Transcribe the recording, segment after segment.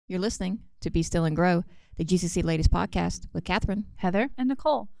You're listening to Be Still and Grow, the GCC Ladies Podcast with Catherine, Heather, and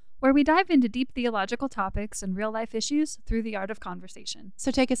Nicole, where we dive into deep theological topics and real-life issues through the art of conversation.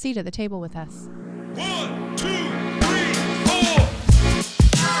 So take a seat at the table with us. 1, 2, 3, 4.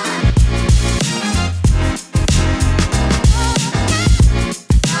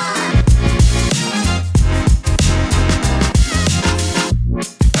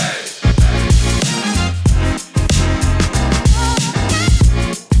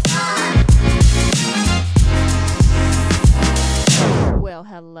 Well,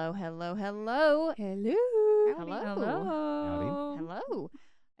 hello.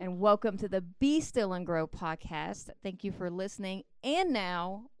 And welcome to the Be Still and Grow podcast. Thank you for listening and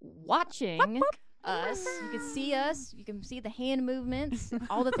now watching us. You can see us. You can see the hand movements,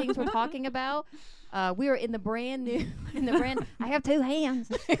 all the things we're talking about. We are in the brand new, I have two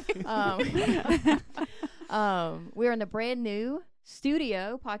hands. We're in the brand new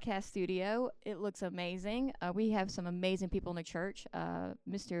podcast studio. It looks amazing. We have some amazing people in the church,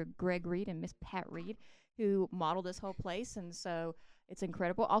 Mr. Greg Reed and Miss Pat Reed, who modeled this whole place, and so it's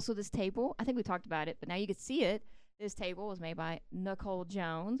incredible. Also, this table, I think we talked about it, but now you can see it. This table was made by Nicole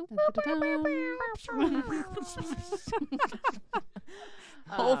Jones.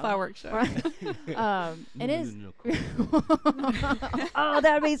 Whole fireworks show. Right. It is. Oh,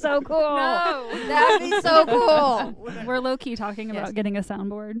 that'd be so cool. No. That'd be so cool. We're low-key talking about getting a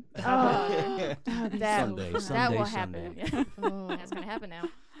soundboard. That will happen. Someday. Yeah. That's going to happen now.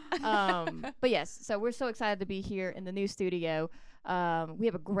 But yes, so we're so excited to be here in the new studio. We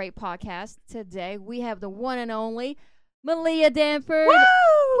have a great podcast today. We have the one and only Meliah Danford. Woo!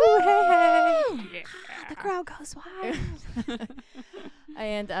 Woo! Hey. Yeah. The crowd goes wild.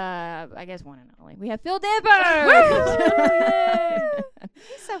 And I guess one and only. We have Phil Danford.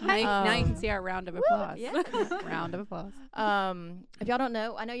 He's so happy. Now you can see our round of applause. Yeah. Round of applause. If y'all don't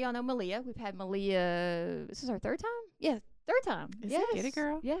know, I know y'all know Meliah. We've had Meliah. This is our third time? Yeah, third time. Yes. Get it,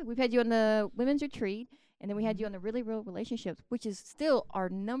 girl? Yeah, we've had you on the women's retreat. And then we had you on the Really Real Relationships, which is still our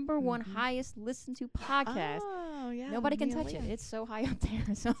number one highest listened to podcast. Oh, yeah. Nobody can touch it. It's so high up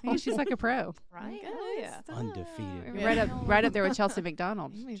there. So See, she's like a pro. right? Oh, yeah. Undefeated. Yeah. Right up there with Chelsea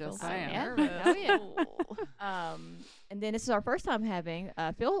McDonald. You made Just me saying. Yeah. nervous. Oh, yeah. And then this is our first time having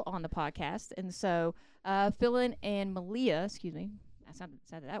Phil on the podcast. And so Phil and Meliah, excuse me, that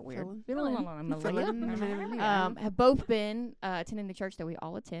sounded that weird. Phil and Meliah have both been attending the church that we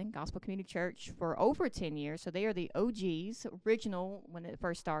all attend, Gospel Community Church, for over 10 years. So they are the OGs, original when it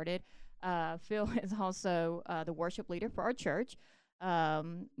first started. Phil is also the worship leader for our church.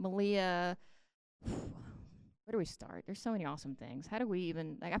 Meliah, where do we start? There's so many awesome things. How do we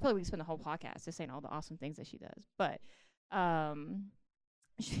even, I feel like we can spend the whole podcast just saying all the awesome things that she does. But,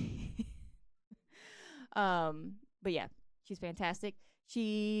 but yeah. She's fantastic.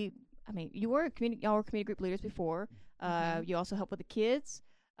 You were y'all were community group leaders before. You also help with the kids.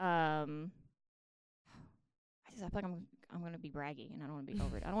 I feel like I'm gonna be braggy, and I don't want to be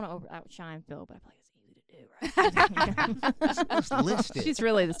over it. I don't want to outshine Phil, but I feel like it's easy to do, right? Just list it. She's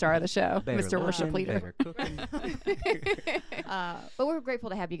really the star of the show, Better Mr. Worship looking, Leader. better cooking. But we're grateful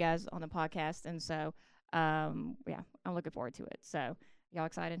to have you guys on the podcast, and so yeah, I'm looking forward to it. So y'all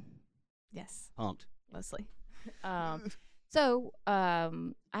excited? Yes, Pumped. mostly. So I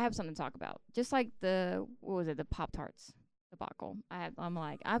have something to talk about. Just like the Pop-Tarts debacle. I've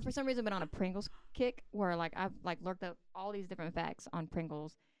for some reason been on a Pringles kick where I've looked up all these different facts on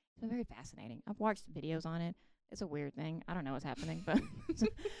Pringles. It's been very fascinating. I've watched videos on it. It's a weird thing. I don't know what's happening, but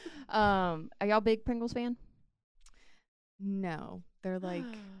are y'all big Pringles fan? No, they're like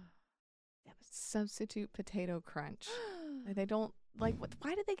substitute potato crunch. They don't like.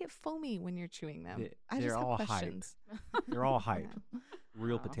 Why do they get foamy when you're chewing them? I They're just all have hype. questions. They're all hype. Yeah.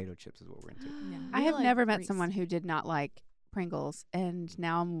 Real Oh. potato chips is what we're into. Yeah. I We have like never met Reese. someone who did not like Pringles, and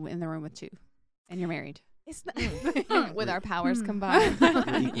now I'm in the room with two, and you're married. It's not with our powers Mm. combined.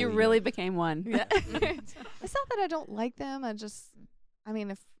 Equally You really yoked. became one. Yeah. It's not that I don't like them. I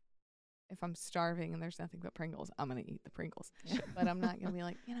mean, if I'm starving and there's nothing but Pringles, I'm gonna eat the Pringles. But I'm not gonna be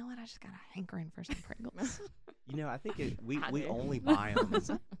like, you know what? I just got a hankering for some Pringles. I think we I do. only buy them.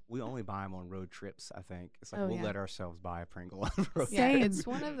 We only buy them on road trips. I think it's like Oh, we'll yeah. let ourselves buy a Pringle on a road Yeah, Same. it's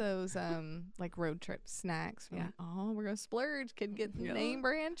one of those like road trip snacks. We're Yeah. like, oh, we're gonna splurge. Can get Yeah. name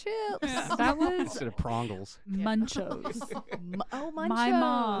brand chips. That was instead of Prongles. Munchos. Munchos. My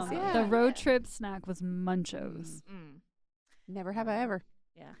mom. Yeah. The road trip snack was Munchos. Never have I ever.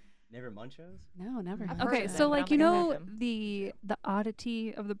 Yeah. Never Munchos. No, never. I've have. heard Okay, of so them, but I like don't you think I've know had them. the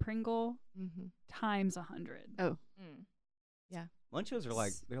oddity of the Pringle Mm-hmm. times 100. Oh. Munchos are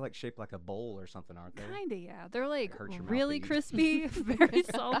they're like shaped like a bowl or something, aren't they? Kinda, yeah. They're like hurts your mouth really to eat. crispy, very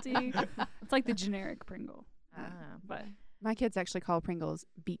salty. It's like the generic Pringle. But My kids actually call Pringles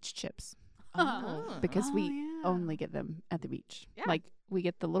beach chips Oh. because we yeah. only get them at the beach. Yeah. Like we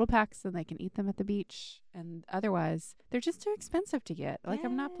get the little packs and they can eat them at the beach. And otherwise, they're just too expensive to get. Like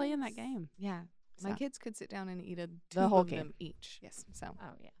I'm not playing that Yes. game. Yeah. My So. kids could sit down and eat The whole of can. them each. Yes. So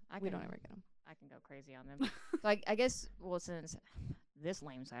Oh yeah, we don't ever get them. I can go crazy on them. So I guess since this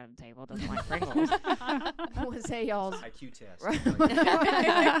lame side of the table doesn't like Pringles, we'll say y'all's. IQ test.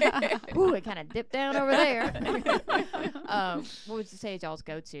 Ooh, it kind of dipped down over there. What would you say is y'all's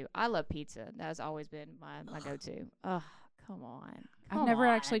go-to? I love pizza. That's always been my go-to. Oh, come on. I've never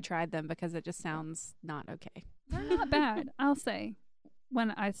actually tried them because it just sounds not okay. they're not bad. I'll say.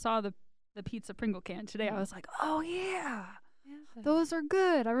 When I saw the pizza Pringle can today, I was like, oh yeah. Those are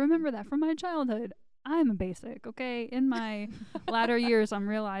good. I remember that from my childhood. I'm a basic, okay? In my latter years, I'm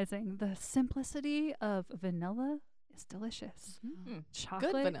realizing the simplicity of vanilla is delicious. Mm.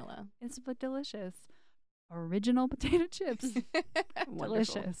 Chocolate Good vanilla. is delicious. Original potato chips, Wonderful.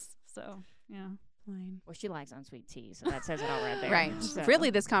 delicious. So, yeah. Plain. Well, she likes unsweet tea, so that says it all right there. Right. So. Really,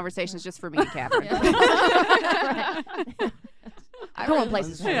 this conversation is just for me and Catherine. Right. I Going really-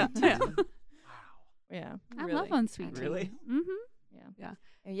 places. Yeah. Yeah. Wow. Yeah. I Really? love unsweet tea. Really? Mm-hmm. Yeah.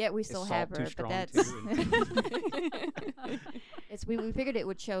 And yet we still Is have salt her, too but strong, that's we figured it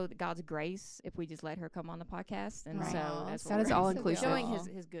would show God's grace if we just let her come on the podcast, and Right. so that's That what is we're all-inclusive. showing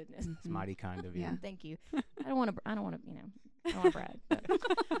his goodness. It's mighty kind of you. Yeah. Thank you. I don't want to. I don't want to. I don't want to brag.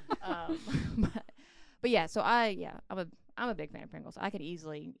 But yeah. So I'm a big fan of Pringles. I could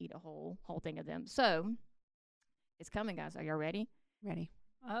easily eat a whole thing of them. So it's coming, guys. Are y'all ready? Ready.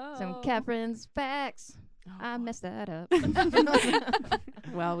 Oh. Some Catherine's facts. Oh, I boy. messed that up.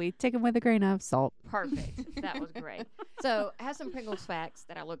 Well, we take them with a grain of salt. Perfect. That was great. So I have some Pringles facts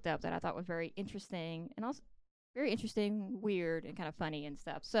that I looked up that I thought were very interesting and also very interesting, weird, and kind of funny and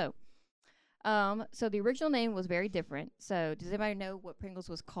stuff. So, so the original name was very different. So does anybody know what Pringles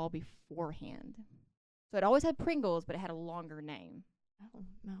was called beforehand? So it always had Pringles, but it had a longer name. Oh,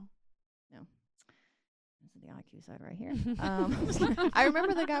 no. This is the IQ side right here. I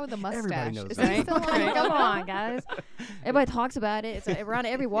remember the guy with the mustache. Everybody knows Is that. he still alive? Come on, guys. Everybody talks about it. It's around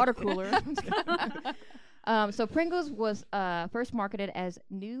every water cooler. So Pringles was first marketed as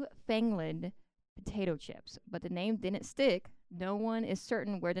Newfangled potato chips, but the name didn't stick. No one is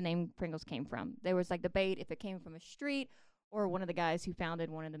certain where the name Pringles came from. There was debate if it came from a street or one of the guys who founded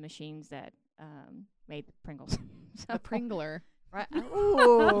one of the machines that made Pringles. A Pringler. Right?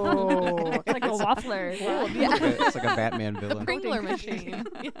 Ooh, It's like a waffler. Yeah. It's like a Batman villain. Pringler machine.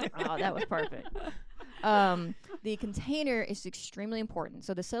 Oh, that was perfect. The container is extremely important.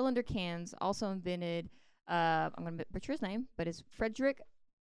 So the cylinder cans also invented, I'm going to butcher his name, but it's Frederick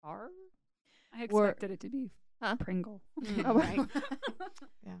R. I expected it to be Pringle. Oh, Right.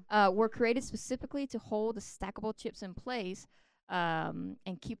 Were created specifically to hold the stackable chips in place and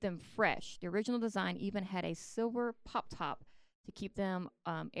keep them fresh. The original design even had a silver pop top to keep them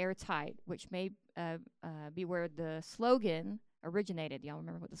airtight, which may be where the slogan originated. Y'all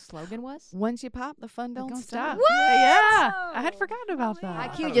remember what the slogan was? Once you pop, the fun don't stop. What? Yeah. I had forgotten about Oh, yeah. that. I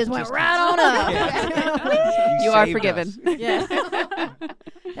IQ thought just it was went just right us. on up. You You are saved forgiven. us. Yeah.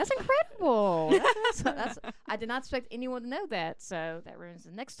 That's incredible. That's I did not expect anyone to know that, so that ruins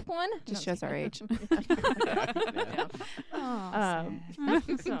the next one. Just No, shows our age. Yeah. Oh,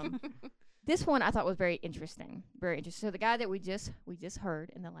 So, this one I thought was very interesting. Very interesting. So the guy that we just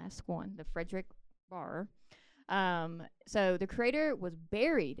heard in the last one, the Frederick Barr. So the creator was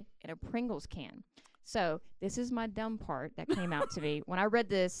buried in a Pringles can. So this is my dumb part that came out to me. When I read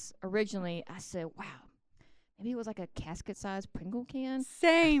this originally, I said, wow, maybe it was like a casket-sized Pringle can.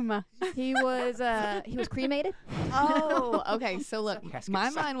 Same. He was cremated. Oh, okay. So look, Casket my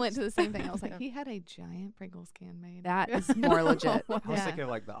size. mind went to the same thing. I was like, he had a giant Pringles can made. That is more legit. I was Yeah. thinking of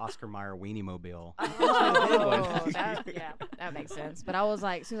like the Oscar Mayer Weenie Mobile. Oh, that makes sense. But I was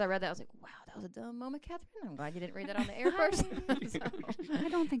like, as soon as I read that, I was like, wow, that was a dumb moment, Catherine. I'm glad you didn't read that on the air first. So, I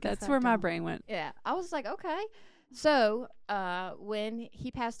don't think That's it's where that my dumb. brain went. yeah, I was like, okay. So when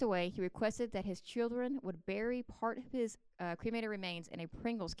he passed away, he requested that his children would bury part of his cremated remains in a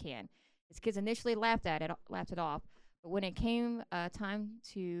Pringles can. His kids initially laughed it off, but when it came time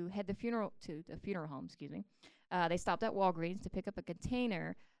to head to the funeral home, they stopped at Walgreens to pick up a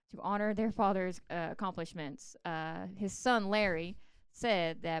container to honor their father's accomplishments. His son Larry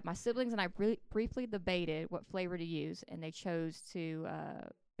said that my siblings and I briefly debated what flavor to use, and they chose to.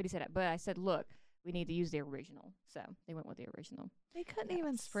 But I said, look, we need to use the original. So they went with the original. They couldn't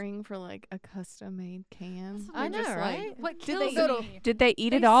even spring for like a custom made can. I know, Just, right? Like, What Did kills they go me? Did they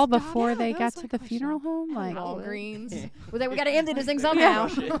eat They it all stopped- before yeah, they that got was to my the question. funeral home? Like, Walgreens. Was like, we got to empty this thing somehow.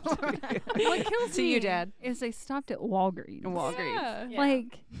 What kills See me you, Dad. is they stopped at Walgreens. Walgreens. Yeah.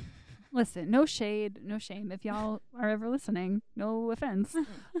 Like, listen, no shade, no shame. If y'all are ever listening, no offense,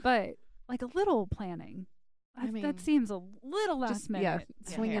 but like a little planning. I That mean, seems a little last Just, minute. yeah,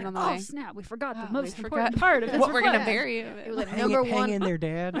 Yeah. swing it Yeah. on the Oh way. snap! We forgot the Oh, most we important forgot part of this. what we're gonna recording. bury of It it. was like Hang, number hang one. in there,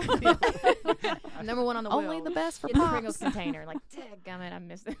 Dad. Number one on the Only wheel. the best for Get the pops. Pringles container. Like, dadgummit, I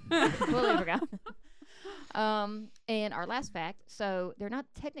missed it. Totally forgot. And our last fact. So they're not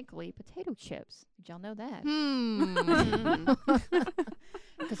technically potato chips. Did y'all know that?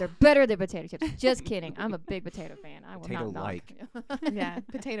 Because they're better than potato chips. Just kidding. I'm a big potato fan. I will not knock. Potato-like. Yeah,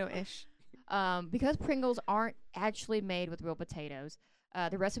 potato-ish. Because Pringles aren't actually made with real potatoes,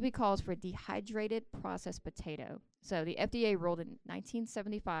 the recipe calls for dehydrated processed potato. So the FDA ruled in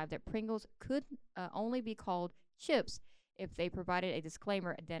 1975 that Pringles could only be called chips if they provided a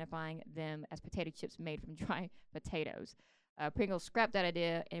disclaimer identifying them as potato chips made from dry potatoes. Pringles scrapped that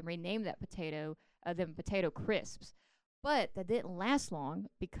idea and renamed that potato them potato crisps. But that didn't last long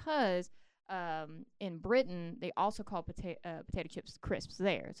because in Britain, they also call potato chips crisps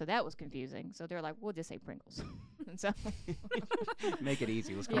there. So that was confusing. So they're like, we'll just say Pringles. And so Make it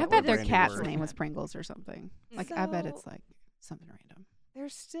easy. Let's come Yeah, I up with bet a their brand new cat's word. name was Pringles or something. Like, I bet it's So- like something random. They're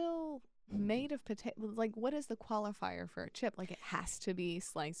still made of potato. Like, what is the qualifier for a chip? Like, it has to be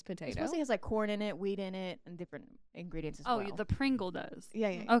sliced it potato. supposedly has like corn in it, wheat in it, and different ingredients as Oh, well. the Pringle does. Yeah,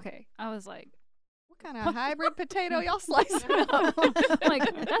 yeah. Okay, I was like, What kind of hybrid potato y'all slicing up? like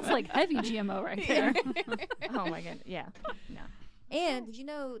that's like heavy GMO right there. Oh my god, yeah, no. And did you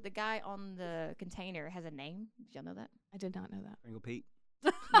know the guy on the container has a name? Did y'all know that? I did not know that. Pringle Pete.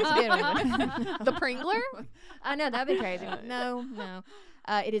 That's a good one. The Pringler? I know that'd be crazy. No.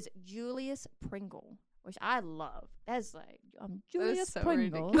 It is Julius Pringle, which I love. That's like Julius so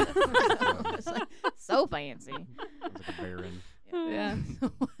Pringle. It's like, so fancy. Sounds like a baron. Yeah.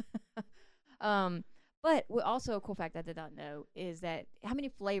 But also a cool fact I did not know is that how many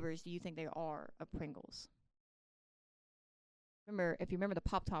flavors do you think there are of Pringles? If you remember the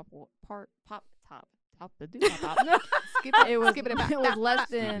pop top, Skip it. it was skip it about. it was less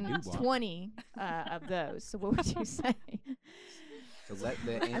Skip it than doo-wop. 20 of those. So what would you say? So let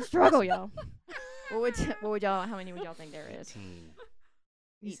the I struggle, y'all. What would y'all? How many would y'all think there is? 18.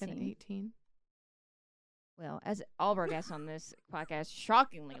 You said 18. 18. Well, as all of our guests on this podcast,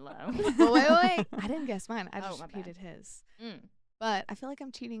 shockingly low. Well, wait. I didn't guess mine. I Oh, just my bad. repeated his. Mm. But I feel like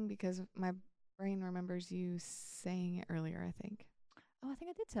I'm cheating because my brain remembers you saying it earlier, I think. Oh, I think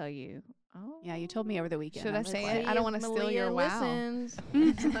I did tell you. Oh, Yeah, you told me over the weekend. Should I was say like, it? I don't want to steal your wow. Listens.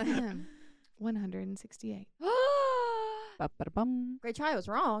 168. Ba-ba-da-bum. Great try. I was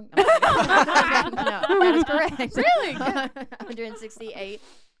wrong. No, that is correct. Really? 168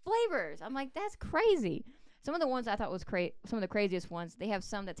 flavors. I'm like, that's crazy. Some of the ones I thought was some of the craziest ones. They have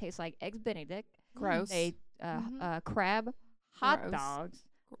some that taste like eggs Benedict. Gross. They Mhm. crab, hot Gross. dogs.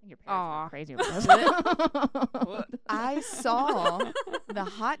 I think your Aw. parents are crazy with those. I saw the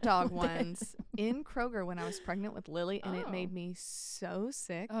hot dog ones in Kroger when I was pregnant with Lily, and it Oh. made me so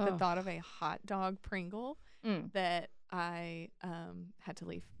sick. The Oh. thought of a hot dog Pringle Mm. that I had to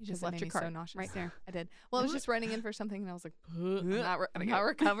leave. You just 'cause it left made your me so cart nauseous. right there. I did. Well, I was just running in for something, and I was like, I'm not Gotta go.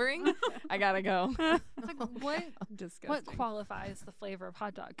 recovering. I gotta go. It's like, what Disgusting. qualifies the flavor of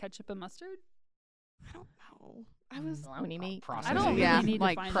hot dog? Ketchup and mustard? I don't know. I was. Bologna meat. I don't Yeah, really need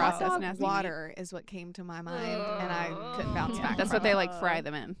like to find processed out. Hot dog nasty water is what came to my mind, and I couldn't bounce Yeah. back. That's from what they it. like fry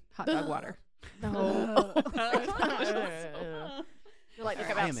them in. Hot dog water. No. You're like, they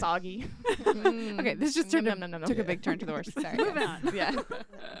come Damn out it. soggy. Okay, this just turned No. took a big turn to the worst. Sorry. Moving on. Yeah.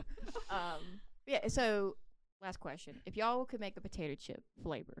 Yeah, so last question. If y'all could make a potato chip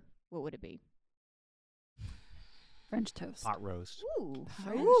flavor, what would it be? French toast. Pot roast. Ooh.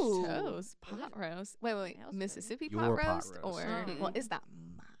 French Ooh. toast, pot roast. Wait. That was good. Mississippi Your pot pot roast, roast. or Mm. well, it's not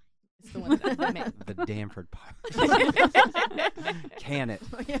mine. It's the one that I made. The Danford pot. Can it?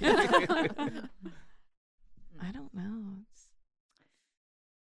 I don't know.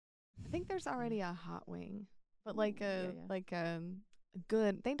 I think there's already a hot wing, but like yeah. a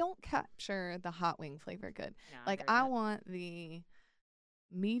good. They don't capture the hot wing flavor good. No, Like agree I with want the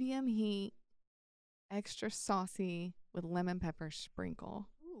medium heat, extra saucy with lemon pepper sprinkle.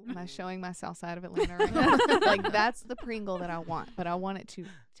 that. Am I showing my south side of Atlanta right now? Like that's the Pringle that I want, but I want it to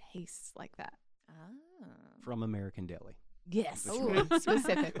taste like that. Ah. From American Deli. Yes, Ooh.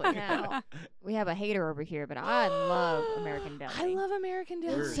 specifically. Now, we have a hater over here, but I love American Deli. I love American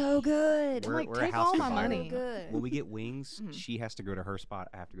Deli. It's so good. I'm like, we're a take house all my divider. money. Good. When we get wings, Mhm. she has to go to her spot.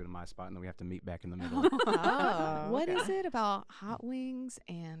 I have to go to my spot, and then we have to meet back in the middle. Oh, What okay. is it about hot wings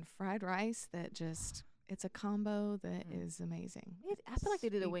and fried rice that just, it's a combo that is amazing. I feel like they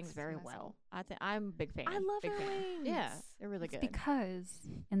do the Speaks wings to very my well. soul. I'm a big fan. I love big her fan. wings. Yeah, they're really It's good. because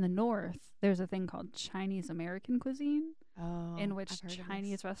in the North, there's a thing called Chinese American cuisine, Oh, in which I've heard of this.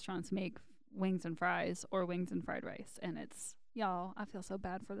 Chinese restaurants make wings and fries or wings and fried rice. And it's, y'all, I feel so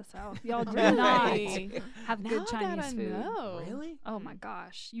bad for the South. Y'all do not Really? have Now good I Chinese gotta food. know. Really? Oh my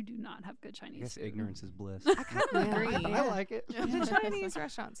gosh, you do not have good I Chinese guess food. ignorance is bliss. I kind of Yeah. agree. I like it. The Chinese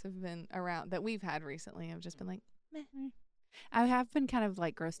restaurants have been around that we've had recently have just been like, meh. I have been kind of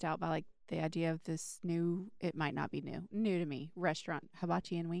like grossed out by like the idea of this new, it might not be new to me, restaurant,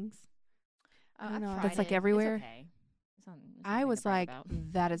 hibachi and wings. I don't I've know. tried That's, like, it. everywhere. It's okay. It's I nothing was to brag like,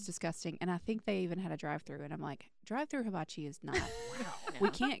 about. that is disgusting. And I think they even had a drive-through. And I'm like, drive-through hibachi is not. No. We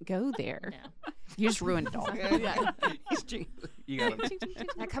can't go there. No. You just ruined it all. You got it.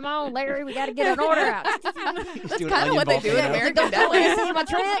 Now, come on, Larry, we got to get an order out. That's kind of what they do in American Deli. See my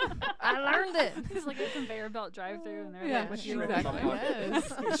trick? I learned it. It's like a conveyor belt drive-through, and they're Yeah, like, with you exactly.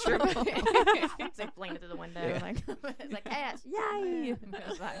 Yes. Sure. It's like fling it through the window. Yeah. Like, it's like cats. Yay!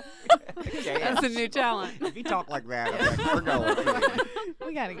 It's like, That's a new talent. If you talk like that, I'm like, we're going.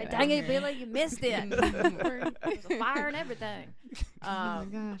 We gotta go. dang it, Billy, you missed it. There's a fire and everything. Oh my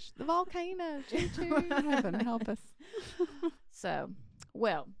gosh, the volcano. Choo-choo. Heaven help us. So,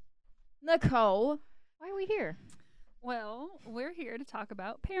 well, Nicole, why are we here? Well, we're here to talk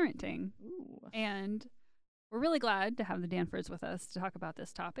about parenting. Ooh. And we're really glad to have the Danfords with us to talk about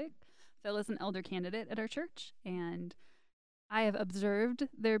this topic. Phil is an elder candidate at our church, and I have observed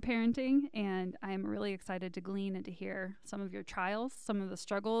their parenting, and I am really excited to glean and to hear some of your trials, some of the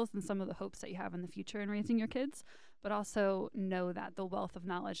struggles, and some of the hopes that you have in the future in raising your kids, but also know that the wealth of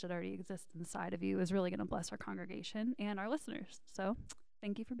knowledge that already exists inside of you is really going to bless our congregation and our listeners. So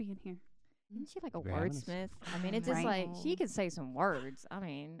thank you for being here. Isn't she like a For having us. wordsmith? I mean, it's just Right. like she can say some words. I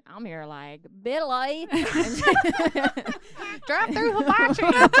mean, I'm here like Billy. Drive through hibachi.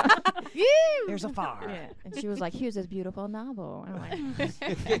 There's a fire. Yeah. And she was like, here's this beautiful novel. And I'm like,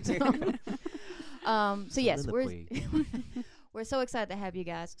 so yes, Soliloquy. we're so excited to have you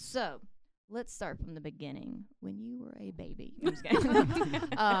guys. So let's start from the beginning. When you were a baby. I'm just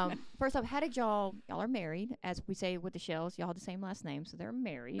kidding. First off, how did y'all are married, as we say with the Shells, y'all have the same last name, so they're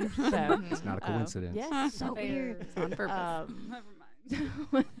married. So It's not a coincidence. yes, so Fair. weird. On purpose. Never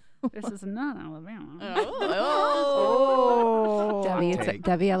mind. This is not Alabama. Oh. Debbie, Hot take.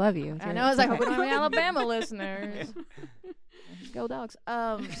 Debbie, I love you. I know. I was like, hope we don't have any Alabama listeners. Go Dogs.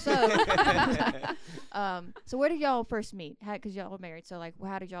 So where did y'all first meet? Because y'all were married. So like,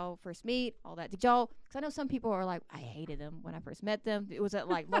 how did y'all first meet? All that. Did y'all? Because I know some people are like, I hated them when I first met them. Was it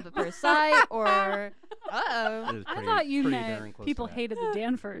like love at first sight or? It Uh-oh. is I pretty- thought you pretty meant darn close people to hated the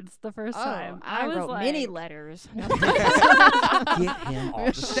Danfords the first time. I was wrote like, many letters. that. Get him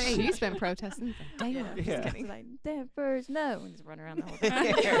off the stage. She's been protesting. Damn. Yeah. Just Yeah. kidding. Like Danfords, no, and just run around the whole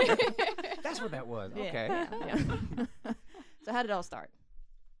time. That's what that was. Yeah, Okay. yeah. So how did it all start?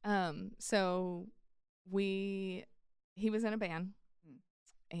 So he was in a band,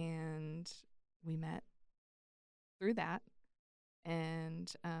 and we met through that.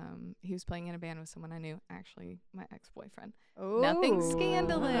 And he was playing in a band with someone I knew, actually my ex-boyfriend. Nothing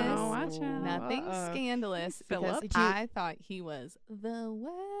scandalous. Oh, watch out. Nothing scandalous because Philip. I thought he was the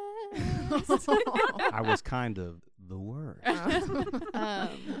worst. I was kind of the worst.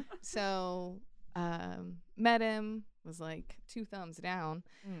 So met him, was like 2 thumbs down,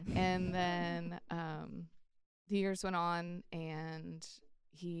 and then the years went on, and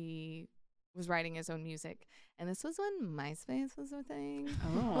he was writing his own music, and this was when MySpace was a thing.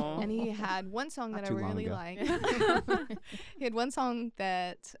 Oh. And he had one song Not that I too long really ago. liked. He had one song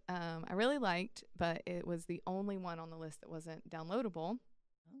that I really liked, but it was the only one on the list that wasn't downloadable.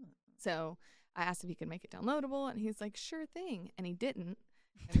 So I asked if he could make it downloadable, and he's like, sure thing. And he didn't.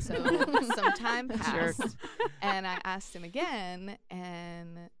 And so some time passed, and I asked him again,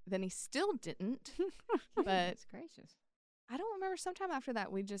 and then he still didn't. But That's gracious. I don't remember. Sometime after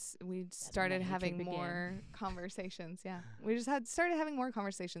that, we when started that hatred having began. more conversations. Yeah, we just started having more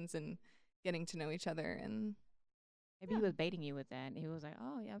conversations and getting to know each other, and Maybe he was baiting you with that. And he was like,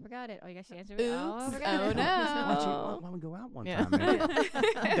 oh, yeah, I forgot it. Oh, you guys answered it. Oh, I Oops. forgot Oh, it. no. Why don't we go out one Yeah. time? Man?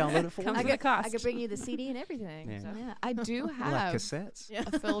 Download it for Comes me. with a cost. I could bring you the CD and everything. Yeah. So. Yeah, I do I like have cassettes.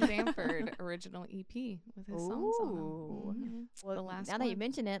 a Phil Danford original EP with his songs on Ooh. them. Mhm. Well, the last now that you one.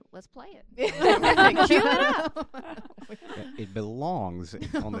 mention it, let's play it. Cue it up. It belongs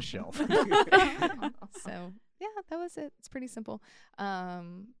on the shelf. So yeah, that was it. It's pretty simple.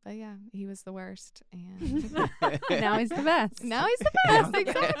 But yeah, he was the worst, and Now he's the best. now he's the best.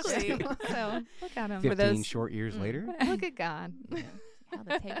 Exactly. So look at him. 15 short years Mm. later. Look at God. Yeah. How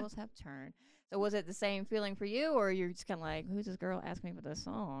the tables have turned. So was it the same feeling for you, or you're just kind of like, who's this girl asking me for this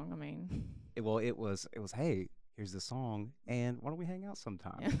song? I mean, It was. Hey, here's the song, and why don't we hang out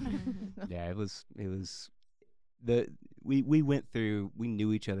sometime? Yeah, it was we went through, we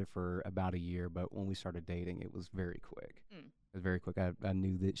knew each other for about a year, but when we started dating, it was very quick. Mm. It was very quick. I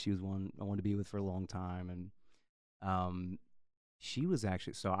knew that she was one I wanted to be with for a long time, and she was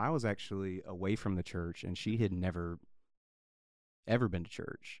actually, so I was actually away from the church, and she had never ever been to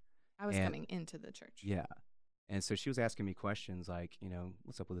church. I was And- coming into the church. Yeah. And so she was asking me questions like,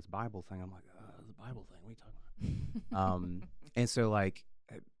 what's up with this Bible thing? I'm like, the Bible thing, what are you talking about? And so like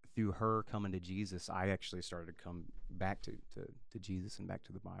through her coming to Jesus, I actually started to come back to Jesus and back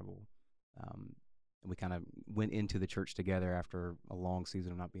to the Bible. And we kind of went into the church together after a long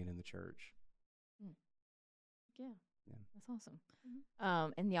season of not being in the church. yeah, Yeah. that's awesome.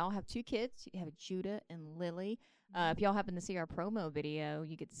 And y'all have 2 kids. You have Judah and Lily. If y'all happen to see our promo video,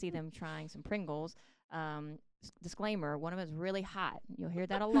 you get to see them trying some Pringles. Disclaimer, one of them is really hot. You'll hear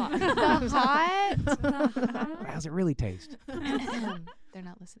that a lot. Hot. How's it really taste? They're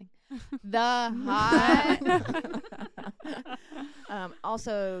not listening. The hot.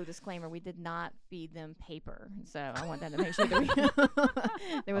 Also, disclaimer, we did not feed them paper. So I want them to make sure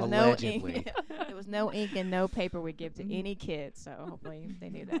that there was Allegedly. no ink. There was no ink and no paper we give to any kids. So hopefully they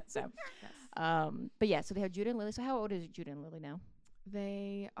knew that. So, but yeah, so they have Judah and Lily. So how old is Judah and Lily now?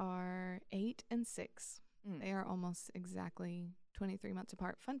 They are 8 and 6. Mm. They are almost exactly 23 months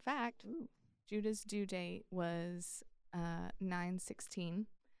apart. Fun fact, Judah's due date was 9/16,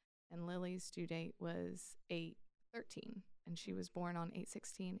 and Lily's due date was 8/13. And she was born on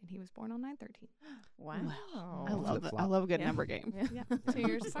 8/16, and he was born on 9/13. Wow. I love it. Flip-flop. I love a good Yeah. number game. Yeah, 2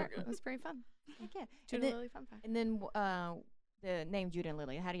 years apart. It was pretty fun. Heck yeah. Judah then- Lily, fun fact. And then the name Judah and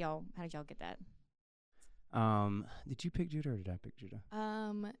Lily. How did y'all get that? Did you pick Judah or did I pick Judah?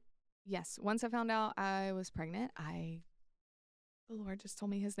 Yes. Once I found out I was pregnant, the Lord just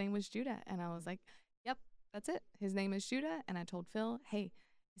told me his name was Judah, and I was like, "Yep, that's it. His name is Judah." And I told Phil, "Hey,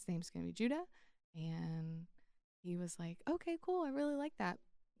 his name's gonna be Judah," and he was like, "Okay, cool. I really like that.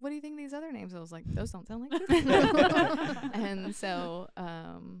 What do you think of these other names?" I was like, "Those don't sound like Judah." And so,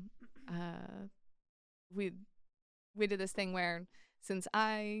 we did this thing where, since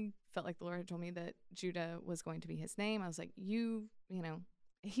I felt like the Lord had told me that Judah was going to be his name, I was like,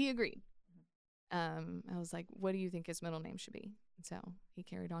 he agreed. I was like, what do you think his middle name should be? And so he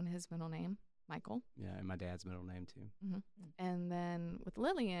carried on his middle name, Michael. Yeah, and my dad's middle name too. And then with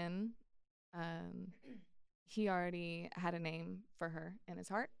Lillian, he already had a name for her in his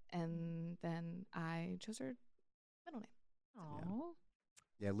heart, and then I chose her middle name. Oh.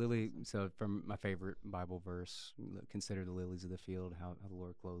 Yeah, Lily. So from my favorite Bible verse, consider the lilies of the field, how the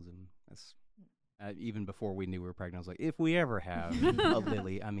Lord clothes them. That's even before we knew we were pregnant. I was like, if we ever have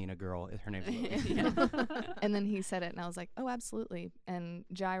a girl, her name's Lily. And then he said it, and I was like, oh, absolutely. And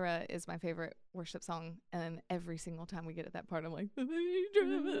Jireh is my favorite worship song, and every single time we get at that part, I'm like, He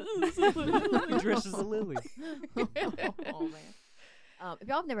dresses a lily. Oh man. If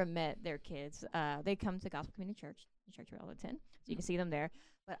y'all have never met their kids, they come to Gospel Community Church, the church we all attend, so you can see them there.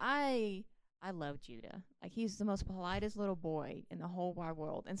 But I love Judah. Like, he's the most politest little boy in the whole wide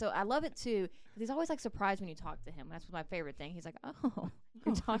world. And so I love it too, because he's always like surprised when you talk to him. That's my favorite thing. He's like, oh,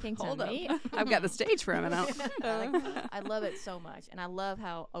 you're talking to me? I've got the stage for him now. I love it so much. And I love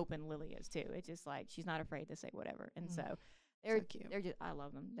how open Lily is too. It's just like, she's not afraid to say whatever. And so they're cute. They're just, I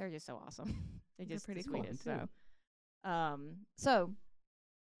love them. They're just so awesome. They're just pretty the cool, sweetest. too. So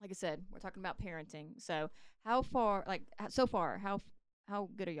like I said, we're talking about parenting. So how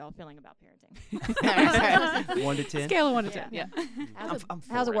good are y'all feeling about parenting? 1 to 10. Scale of 1 to 10. Yeah. Yeah.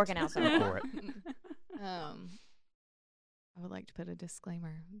 How's it working out so I'm far? for it. I would like to put a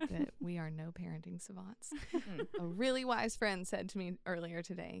disclaimer that we are no parenting savants. A really wise friend said to me earlier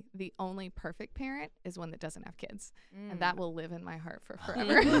today, the only perfect parent is one that doesn't have kids. And that will live in my heart for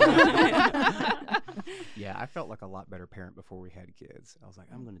forever. Yeah, I felt like a lot better parent before we had kids. I was like,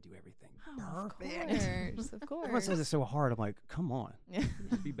 I'm going to do everything perfect. Of course. Everyone says it's so hard. I'm like, come on, Yeah.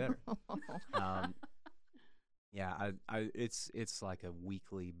 be better. Yeah, it's like a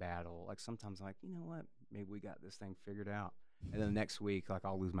weekly battle. Like sometimes I'm like, you know what, maybe we got this thing figured out. And then the next week, like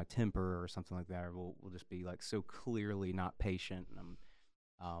I'll lose my temper or something like that, or we'll just be like so clearly not patient. And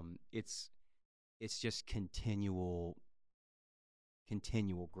it's just continual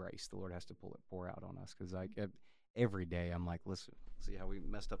grace the Lord has to pour out on us, because like every day I'm like, listen, see how we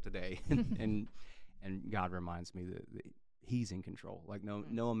messed up today, and God reminds me that He's in control. Like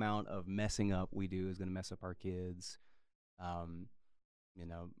no amount of messing up we do is going to mess up our kids. You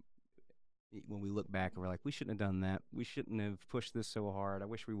know, when we look back and we're like, we shouldn't have done that. We shouldn't have pushed this so hard. I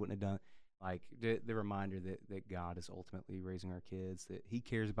wish we wouldn't have done. Like the reminder that God is ultimately raising our kids, that He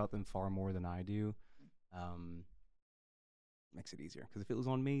cares about them far more than I do, makes it easier. Because if it was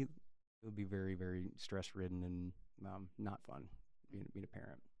on me, it would be very, very stress-ridden and not fun being a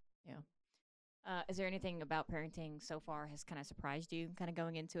parent. Yeah. Is there anything about parenting so far has kind of surprised you, kind of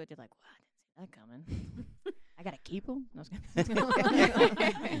going into it? You're like, well, I didn't see that coming. I got to keep them? No,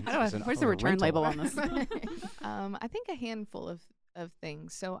 where's the return label on this? I think a handful of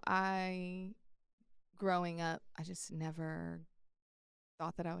things. So growing up, I just never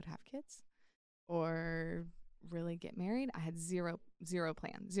thought that I would have kids or really get married. I had zero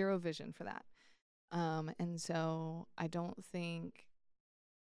plan, zero vision for that. And so I don't think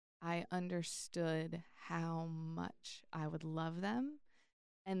I understood how much I would love them.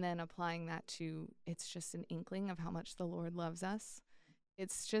 And then applying that to, it's just an inkling of how much the Lord loves us.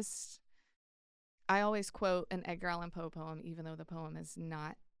 It's just, I always quote an Edgar Allan Poe poem, even though the poem is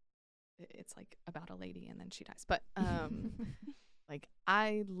not, it's like about a lady and then she dies. But like,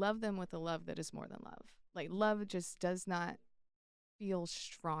 I love them with a love that is more than love. Like, love just does not feel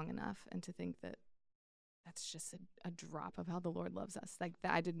strong enough. And to think that that's just a drop of how the Lord loves us. Like,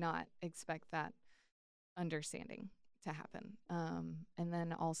 I did not expect that understanding to happen. And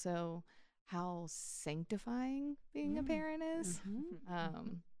then also how sanctifying being a parent is.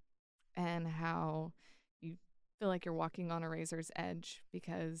 And how you feel like you're walking on a razor's edge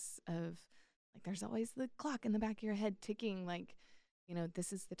because of, like, there's always the clock in the back of your head ticking, like, you know,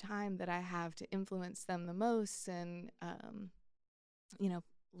 this is the time that I have to influence them the most and, you know,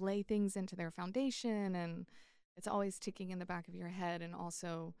 lay things into their foundation. And it's always ticking in the back of your head. And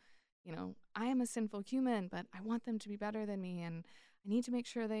also, you know, I am a sinful human, but I want them to be better than me. And I need to make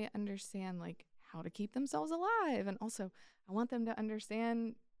sure they understand, like, how to keep themselves alive. And also, I want them to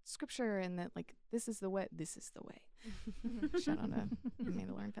understand Scripture and that, like, this is the way. Shout out to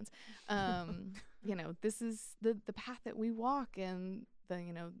Mandalorian fans. You know, this is the path that we walk, and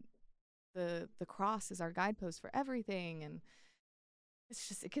the cross is our guidepost for everything. And it's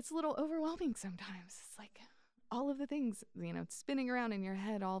just, it gets a little overwhelming sometimes. It's like all of the things, you know, spinning around in your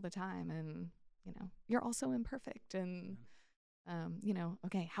head all the time, and, you know, you're also imperfect. And you know,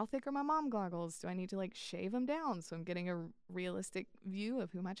 okay, how thick are my mom goggles? Do I need to, like, shave them down so I'm getting a realistic view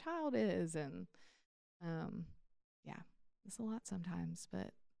of who my child is? And yeah, it's a lot sometimes,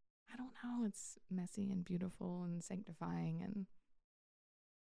 but I don't know, it's messy and beautiful and sanctifying, and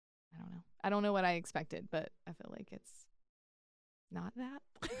I don't know what I expected, but I feel like it's not that.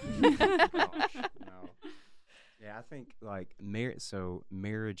 Gosh, no. Yeah, I think, like,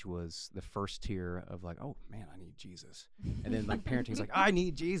 marriage was the first tier of, like, oh man, I need Jesus, and then, like, parenting's like, I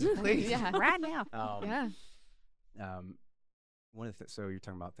need Jesus, please, Yeah, right now. Yeah. One of the so you're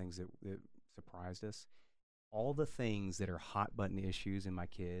talking about things that surprised us. All the things that are hot button issues in my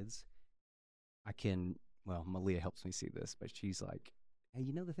kids, Meliah helps me see this, but she's like, hey,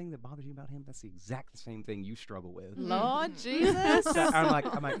 you know the thing that bothers you about him? That's the exact same thing you struggle with. Lord Jesus. So I'm like,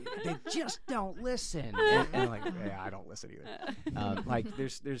 they just don't listen. And I'm like, yeah, I don't listen either. Like,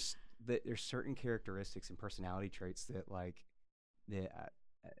 there's certain characteristics and personality traits that, like, that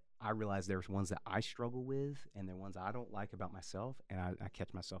I realize there's ones that I struggle with, and there are ones I don't like about myself, and I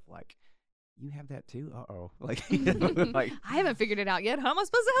catch myself like, you have that too? Uh-oh. Like, like, I haven't figured it out yet. How am I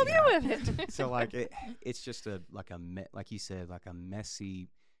supposed to help you with it? So, like, it's just like you said, like a messy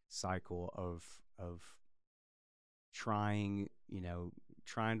cycle of trying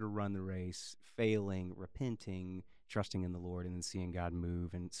to run the race, failing, repenting, trusting in the Lord, and then seeing God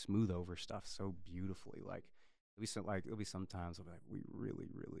move and smooth over stuff so beautifully. Like, it'll be sometimes I'll be like, we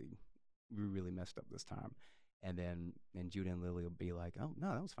really messed up this time. And then Judah and Lily will be like, oh,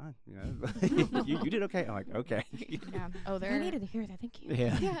 no, that was fine. You know, you did okay. I'm like, okay. Yeah. Oh, I needed to hear that. Thank you.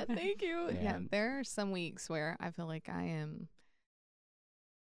 Yeah. Yeah, thank you. Yeah. Yeah, there are some weeks where I feel like I am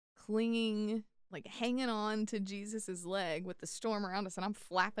clinging, like hanging on to Jesus's leg with the storm around us, and I'm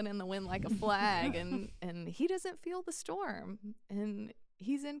flapping in the wind like a flag, and he doesn't feel the storm, and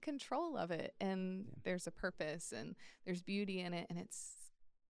he's in control of it, and there's a purpose, and there's beauty in it, and it's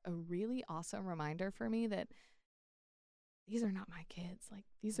a really awesome reminder for me that these are not my kids. Like,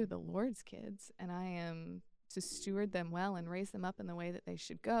 these are the Lord's kids, and I am to steward them well and raise them up in the way that they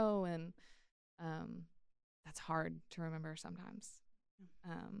should go. And that's hard to remember sometimes,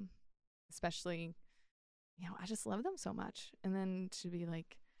 especially, I just love them so much. And then to be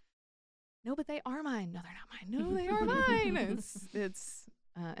like, no, but they are mine. No, they're not mine. No, they are mine. It's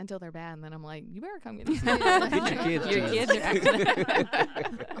until they're bad, and then I'm like, you better come get these kids. Your kids are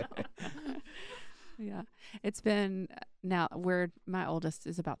acting. Yeah, it's been now. My oldest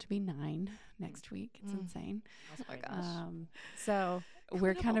is about to be 9 next week. It's insane. Oh my gosh. So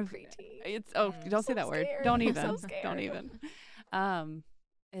we're kind of. It's don't say that word. Don't even. Don't even.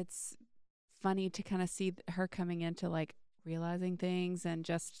 It's funny to kind of see her coming into like realizing things and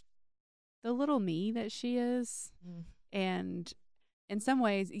just the little me that she is. And in some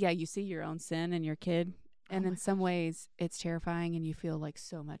ways, you see your own sin in your kid, and in some ways it's terrifying, and you feel like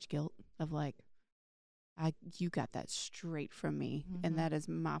so much guilt of like, you got that straight from me, and that is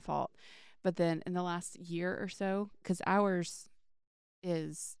my fault. But then in the last year or so, because ours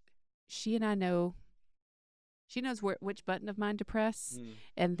is, she knows which button of mine to press,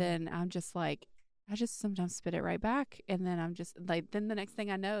 and then I'm just like, I just sometimes spit it right back, and then I'm just like, then the next thing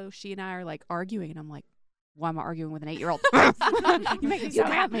I know, she and I are like arguing, and I'm like, why am I arguing with an 8-year-old? You make me so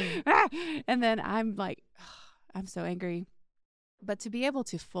mad. And then I'm like, I'm so angry. But to be able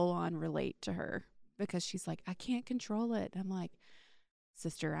to full on relate to her, because she's like, I can't control it. I'm like,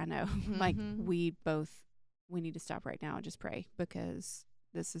 sister, I know. Like, we need to stop right now and just pray, because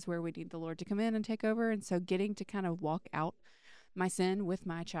this is where we need the Lord to come in and take over. And so getting to kind of walk out my sin with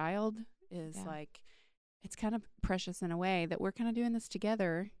my child is like, it's kind of precious in a way that we're kind of doing this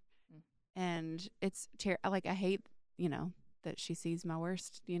together. And it's like, I hate, that she sees my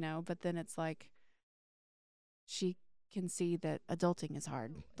worst, but then it's like, she can see that adulting is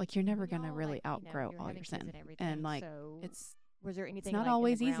hard. Like, you're never going to really outgrow all your sin. And like, was there anything, it's not like,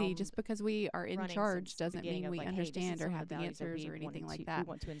 always easy. Just because we are in charge doesn't mean we understand or have the answers or anything like that. We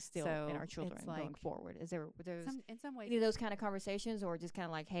want to instill in our children going forward. Were there in some ways any of those kind of conversations, or just kind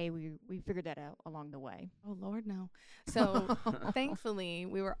of like, hey, we figured that out along the way? Oh, Lord, no. So thankfully,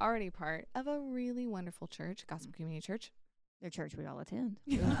 we were already part of a really wonderful church, Gospel Community Church. Their church we all attend.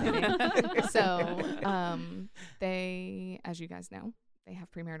 So they, as you guys know, they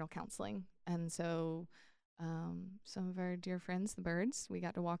have premarital counseling. And so some of our dear friends, the Birds, we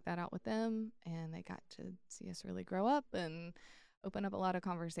got to walk that out with them, and they got to see us really grow up and open up a lot of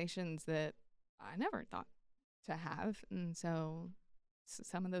conversations that I never thought to have. And so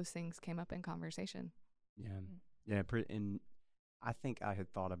some of those things came up in conversation. And I think I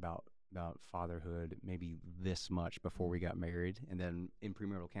had thought about fatherhood maybe this much before we got married, and then in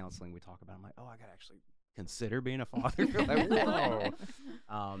premarital counseling we talk about, I'm like, I gotta actually consider being a father. Like, whoa.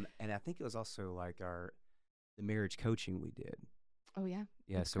 And I think it was also like the marriage coaching we did. Oh yeah.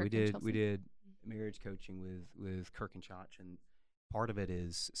 So we did marriage coaching with Kirk and Chach, and part of it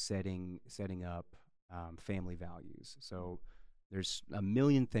is setting up family values. So there's a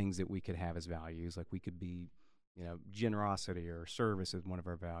million things that we could have as values. Like, we could be, generosity or service is one of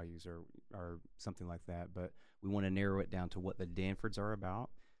our values, or something like that. But we want to narrow it down to what the Danfords are about.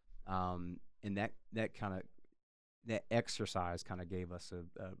 And that exercise kind of gave us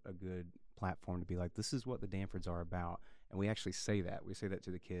a good platform to be like, this is what the Danfords are about. And we actually say that. We say that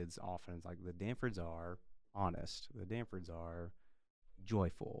to the kids often. It's like, the Danfords are honest. The Danfords are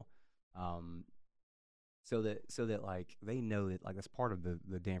joyful. So that like, they know that, like, that's part of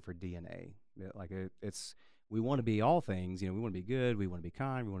the Danford DNA. That, like, it's we want to be all things. We want to be good. We want to be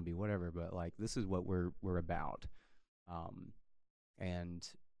kind. We want to be whatever. But like, this is what we're about. And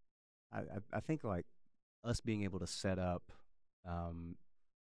I think like us being able to set up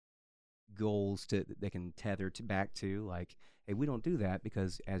goals that they can tether back to, like, hey, we don't do that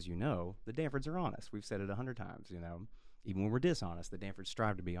because, as you know, the Danfords are honest. We've said it 100 times. Even when we're dishonest, the Danfords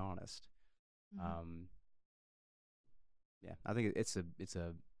strive to be honest. I think it's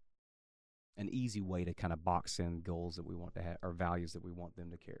an easy way to kind of box in goals that we want to have, or values that we want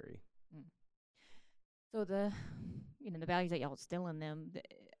them to carry. So the values that y'all instill in them,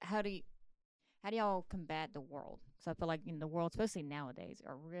 how do y'all combat the world? So I feel like the world, especially nowadays,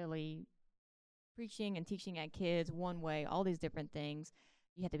 are really preaching and teaching at kids one way, all these different things.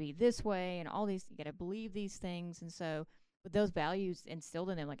 You have to be this way, and all these, you got to believe these things. And so with those values instilled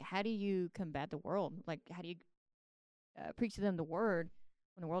in them, like, how do you combat the world? Like, how do you preach to them the word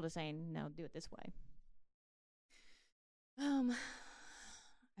when the world is saying, no, do it this way?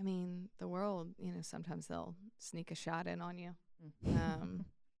 I mean, the world, sometimes they'll sneak a shot in on you.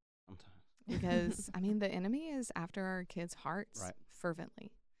 Because, I mean, the enemy is after our kids' hearts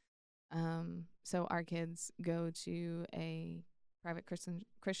fervently. So our kids go to a private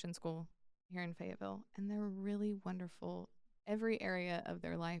Christian school here in Fayetteville, and they're really wonderful. Every area of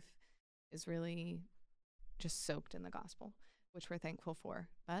their life is really just soaked in the gospel, which we're thankful for.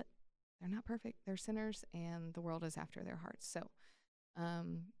 But they're not perfect. They're sinners, and the world is after their hearts. So,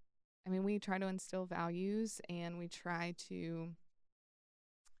 I mean, we try to instill values, and we try to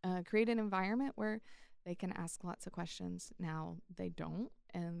create an environment where they can ask lots of questions. Now, they don't,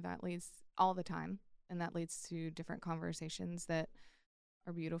 and that leads all the time, and that leads to different conversations that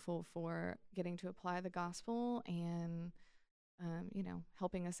are beautiful for getting to apply the gospel and,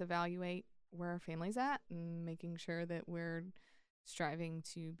 helping us evaluate where our family's at and making sure that we're striving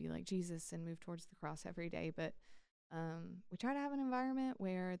to be like Jesus and move towards the cross every day. But we try to have an environment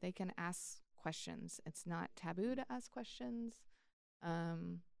where they can ask questions. It's not taboo to ask questions.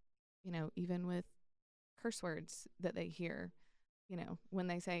 Even with curse words that they hear, when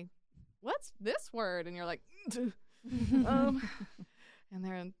they say, "What's this word?" and you're like, and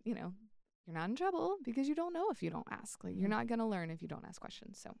they're, you're not in trouble because you don't know if you don't ask. Like, you're not going to learn if you don't ask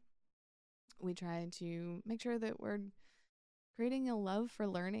questions. So we try to make sure that we're creating a love for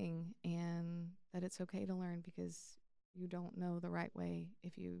learning and that it's okay to learn because you don't know the right way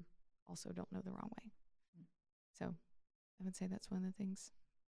if you also don't know the wrong way. So I would say that's one of the things.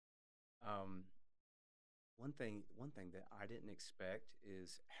 One thing that I didn't expect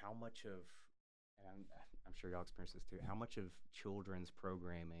is how much of, and I'm sure y'all experience this too, how much of children's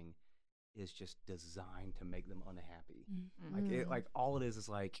programming is just designed to make them unhappy. Like all it is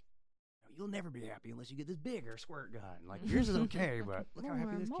like, you'll never be happy unless you get this bigger squirt gun. Like, yours is okay, but look how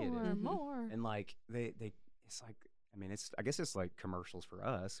happy this kid is. More. And like it's like, I guess it's like commercials for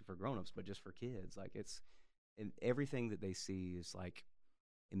us, for grown-ups, but just for kids. Like, and everything that they see is like,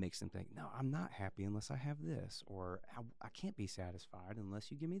 it makes them think, no, I'm not happy unless I have this, or I can't be satisfied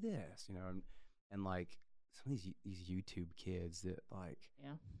unless you give me this, and like some of these YouTube kids that like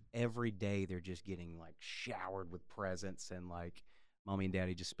every day they're just getting like showered with presents, and like mommy and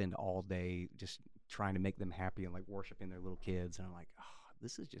daddy just spend all day just trying to make them happy and like worshiping their little kids, and I'm like, oh,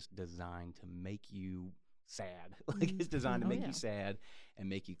 this is just designed to make you sad. Like, it's designed to make you sad and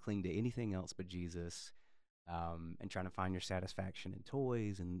make you cling to anything else but Jesus. And trying to find your satisfaction in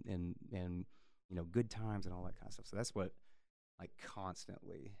toys and good times and all that kind of stuff. So that's what, like,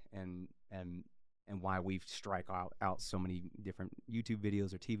 constantly and why we strike out so many different YouTube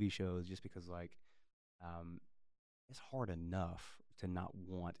videos or TV shows, just because like it's hard enough to not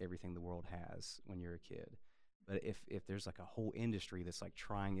want everything the world has when you're a kid. But if there's like a whole industry that's like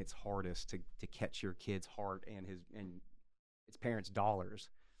trying its hardest to catch your kid's heart and its parents' dollars.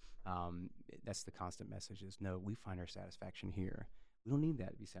 That's the constant message is, no, we find our satisfaction here. We don't need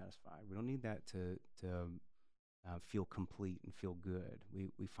that to be satisfied. We don't need that to feel complete and feel good.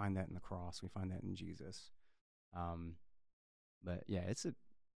 We find that in the cross. We find that in Jesus. But yeah, it's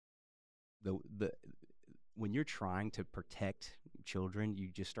when you're trying to protect children, you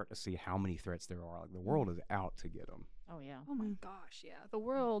just start to see how many threats there are. Like, the world is out to get them. Oh yeah. Oh my gosh, yeah. The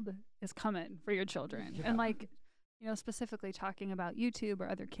world is coming for your children. Yeah. And like, specifically talking about YouTube or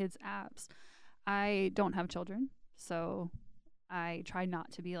other kids' apps, I don't have children, so I try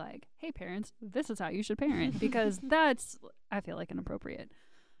not to be like, hey, parents, this is how you should parent, because that's, I feel like, inappropriate.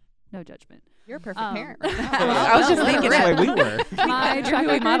 No judgment. You're a perfect parent. I was just thinking that's the way we were. My track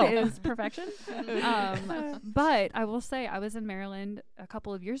we model. record is perfection. But I will say, I was in Maryland a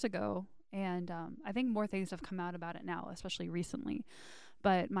couple of years ago, and I think more things have come out about it now, especially recently.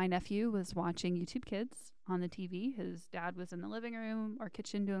 But my nephew was watching YouTube Kids on the TV. His dad was in the living room or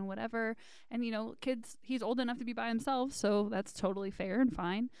kitchen doing whatever. And, kids, he's old enough to be by himself, so that's totally fair and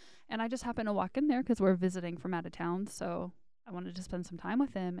fine. And I just happened to walk in there because we're visiting from out of town, so I wanted to spend some time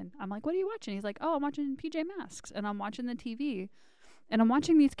with him. And I'm like, what are you watching? He's like, oh, I'm watching PJ Masks. And I'm watching the TV. And I'm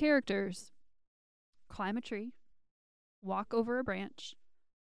watching these characters climb a tree, walk over a branch,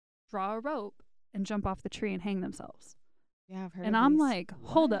 draw a rope, and jump off the tree and hang themselves. Yeah, I've heard And of I'm these. like,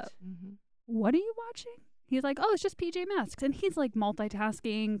 hold up. Mm-hmm. What are you watching? He's like, oh, it's just PJ Masks. And he's like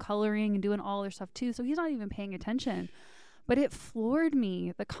multitasking, coloring, and doing all their stuff too. So he's not even paying attention. But it floored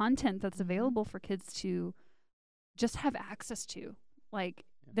me, the content that's available for kids to just have access to. Like,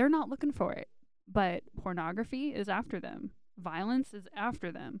 they're not looking for it. But pornography is after them. Violence is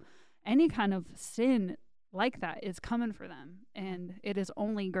after them. Any kind of sin like that is coming for them. And it is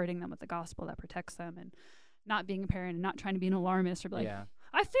only girding them with the gospel that protects them. And not being a parent and not trying to be an alarmist or be like,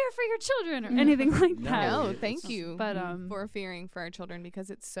 I fear for your children or anything like that. No, thank you but, for fearing for our children,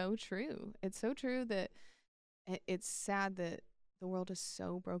 because it's so true. It's so true that it's sad that the world is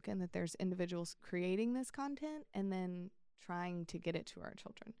so broken that there's individuals creating this content and then trying to get it to our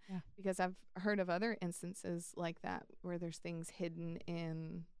children. Yeah. Because I've heard of other instances like that where there's things hidden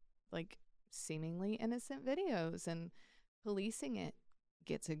in like seemingly innocent videos, and policing it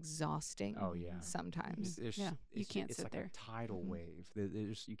gets exhausting. Oh, yeah. Sometimes. You can't it's sit like there. a tidal wave.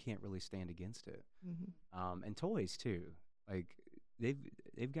 You can't really stand against it. Mm-hmm. And toys too. Like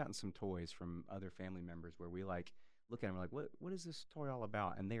they've gotten some toys from other family members where we like look at them, we're like, what is this toy all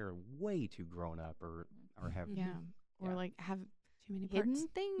about? And they are way too grown up or have Or like have Too many hidden parts.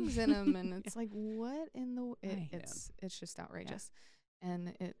 things in them, and it's like, what in the Right. it's just outrageous. And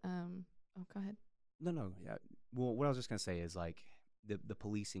it go ahead. No. Yeah. Well, what I was just gonna say is like the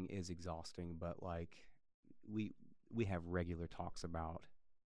policing is exhausting, but like we have regular talks about,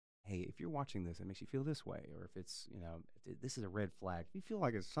 hey, if you're watching this, it makes you feel this way, or if it's this is a red flag. If you feel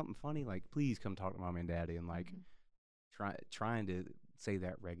like it's something funny, like please come talk to mommy and daddy, and like trying to say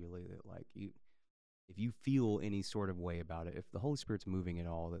that regularly, that like if you feel any sort of way about it, if the Holy Spirit's moving at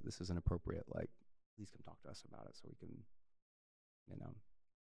all, that this isn't appropriate, like please come talk to us about it so we can,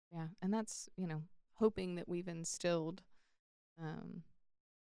 Yeah, and that's, hoping that we've instilled, an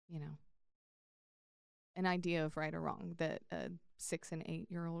idea of right or wrong that a 6 and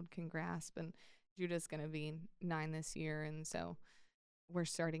 8 year old can grasp. And Judah's going to be 9 this year, and so we're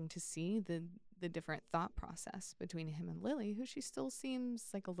starting to see the different thought process between him and Lily, who she still seems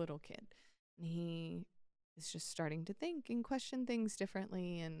like a little kid. And he is just starting to think and question things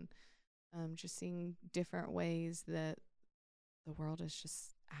differently, and just seeing different ways that the world is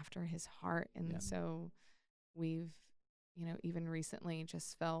just after his heart. And so we've, even recently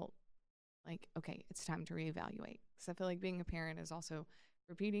just felt like, okay, it's time to reevaluate. Because I feel like being a parent is also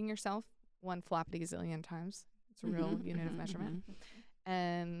repeating yourself one floppity zillion times. It's a real unit of measurement.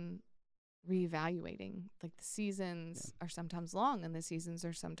 And reevaluating. Like the seasons are sometimes long and the seasons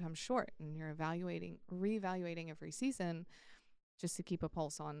are sometimes short. And you're reevaluating every season just to keep a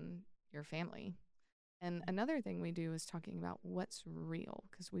pulse on your family. And another thing we do is talking about what's real,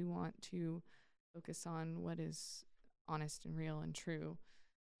 because we want to focus on what is honest and real and true.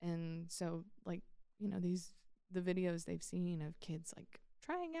 And so, like, the videos they've seen of kids like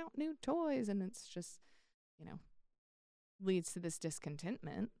trying out new toys, and it's just, leads to this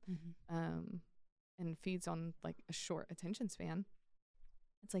discontentment, and feeds on like a short attention span.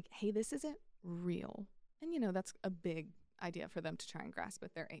 It's like, hey, this isn't real. And, that's a big idea for them to try and grasp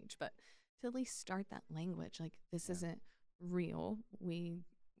at their age, but to at least start that language, like this isn't real. We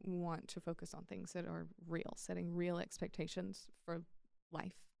want to focus on things that are real, setting real expectations for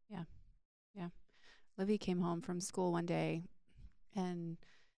life. Yeah. Livy came home from school one day and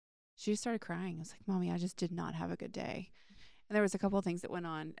she started crying. I was like, Mommy, I just did not have a good day. And there was a couple of things that went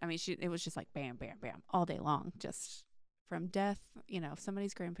on. I mean, it was just like bam, bam, bam all day long, just from death.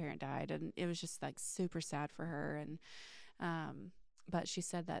 Somebody's grandparent died, and it was just like super sad for her. And but she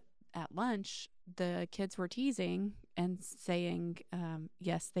said that at lunch, the kids were teasing and saying,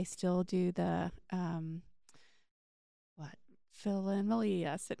 yes, they still do the, Phil and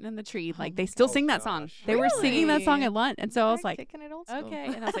Meliah sitting in the tree. Like they still sing that song. They were singing that song at lunch. And so I was like, kicking it old school. Okay.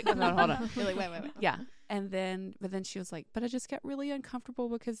 And I was like, hold on. You're like, wait. Yeah. But then she was like, but I just got really uncomfortable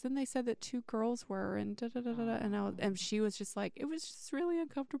because then they said that 2 girls were and and she was just like, it was just really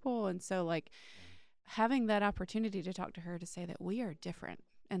uncomfortable. And so like having that opportunity to talk to her, to say that we are different.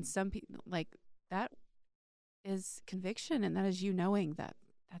 And some people, like, that is conviction, and that is you knowing that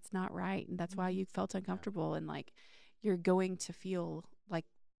that's not right, and that's why you felt uncomfortable, and like you're going to feel like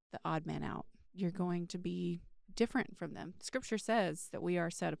the odd man out. You're going to be different from them. Scripture says that we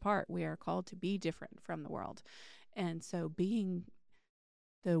are set apart. We are called to be different from the world. And so being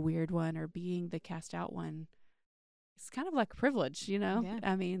the weird one or being the cast out one, it's kind of like a privilege, Yeah.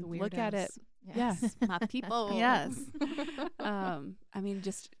 I mean, look at it. Yes. My people. Yes. I mean,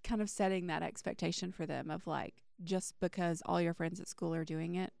 just kind of setting that expectation for them of like, just because all your friends at school are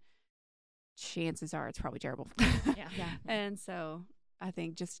doing it, chances are it's probably terrible. Yeah. And so I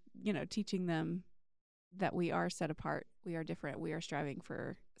think just, teaching them that we are set apart, we are different, we are striving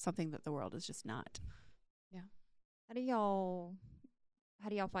for something that the world is just not. Yeah. How do y'all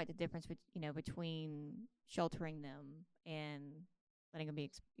fight the difference between sheltering them and letting them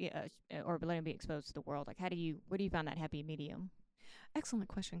be letting them be exposed to the world? Like, where do you find that happy medium? Excellent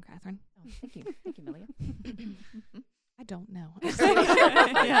question, Catherine. Oh, thank you, Meliah. I don't know.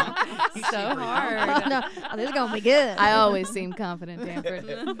 Yeah. So hard. No, this is gonna be good. I always seem confident, Danford.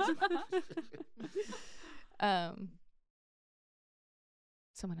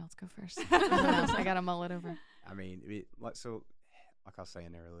 Someone else go first. I got to mull it over. I mean, like I was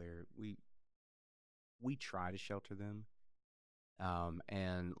saying earlier, we try to shelter them,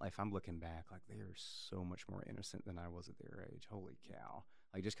 And if I'm looking back, like they are so much more innocent than I was at their age. Holy cow.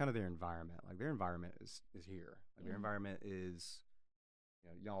 Like just kind of their environment. Like their environment is here. Like their environment is,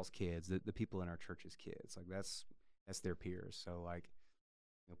 y'all's kids, the people in our church's kids. Like that's their peers. So like,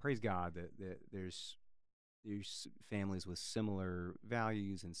 praise God that there's families with similar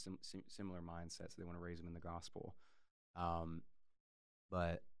values and similar mindsets. They want to raise them in the gospel.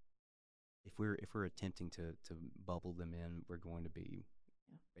 But if we're attempting to bubble them in, we're going to be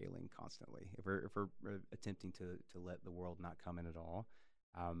failing constantly. If we're attempting to let the world not come in at all,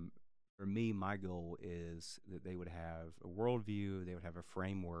 for me, my goal is that they would have a worldview, they would have a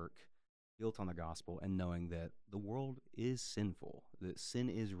framework built on the gospel, and knowing that the world is sinful, that sin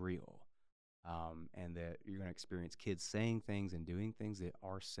is real, and that you're going to experience kids saying things and doing things that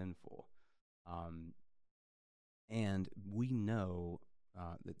are sinful. And we know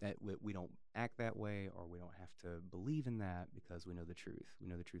that we don't act that way, or we don't have to believe in that, because we know the truth. We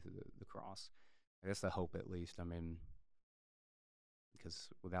know the truth of the cross. That's the hope, at least. I mean, because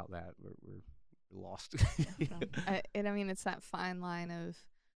without that, we're lost. And I mean, it's that fine line of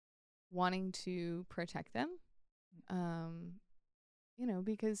wanting to protect them,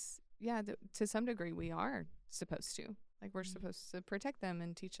 because to some degree we are supposed to. Like we're supposed to protect them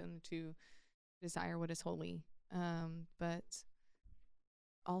and teach them to desire what is holy. But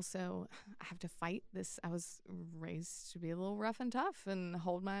also I have to fight this. I was raised to be a little rough and tough and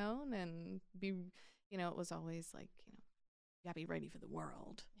hold my own and be, it was always like, you gotta be ready for the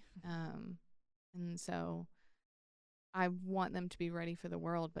world. And so I want them to be ready for the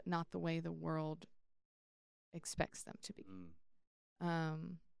world, but not the way the world expects them to be.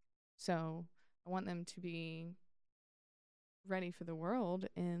 So I want them to be ready for the world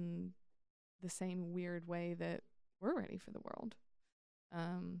in the same weird way that we're ready for the world.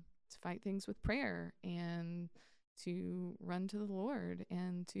 To fight things with prayer and to run to the Lord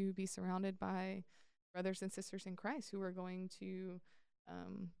and to be surrounded by brothers and sisters in Christ who are going to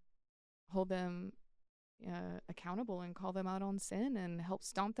hold them accountable and call them out on sin and help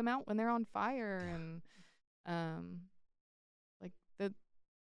stomp them out when they're on fire. And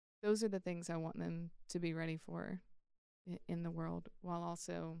those are the things I want them to be ready for in the world, while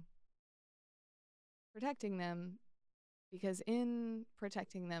also protecting them, because in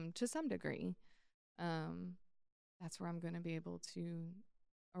protecting them to some degree, that's where I'm going to be able to,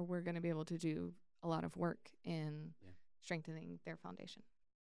 or we're going to be able to do a lot of work in strengthening their foundation.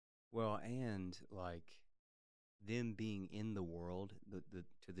 Well, and like them being in the world,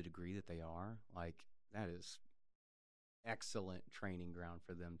 to the degree that they are, like that is excellent training ground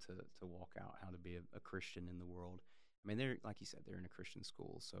for them to walk out how to be a Christian in the world. I mean, they're, like you said, they're in a Christian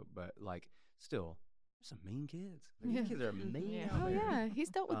school, so, but like still, there's some mean kids. These kids are mean. Oh yeah, he's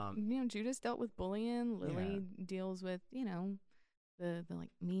dealt with Judas dealt with bullying. Lily deals with the like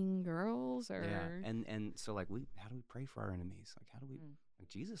mean girls, or and so like how do we pray for our enemies? Like how do we like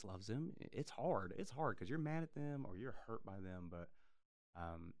Jesus loves them? It's hard because you're mad at them or you're hurt by them, but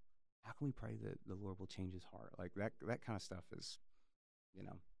how can we pray that the Lord will change his heart? Like that kind of stuff is,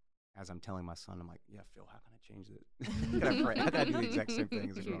 as I'm telling my son, I'm like, yeah, Phil, how can I change it? I pray. I gotta do the exact same thing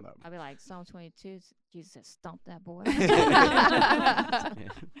as a grown up. I'll be like, Psalm 22, Jesus says, stomp that boy.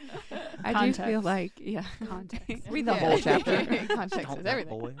 I do feel like, context. Read the whole chapter. Context is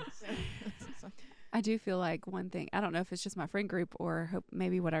everything. I do feel like one thing, I don't know if it's just my friend group or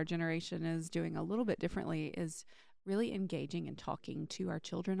maybe what our generation is doing a little bit differently, is really engaging and talking to our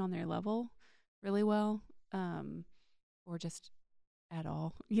children on their level really well, or just at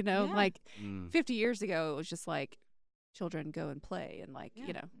all, like 50 years ago, it was just like children go and play and like,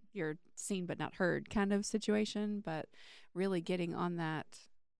 you're seen but not heard kind of situation, but really getting on that,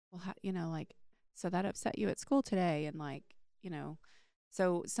 like, so that upset you at school today. And like,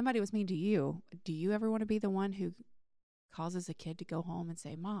 so somebody was mean to you. Do you ever want to be the one who causes a kid to go home and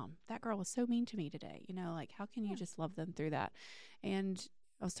say, Mom, that girl was so mean to me today? Like, how can you just love them through that? And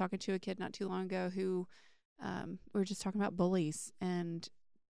I was talking to a kid not too long ago who, we were just talking about bullies, and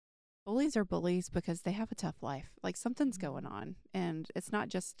bullies are bullies because they have a tough life. Like something's going on, and it's not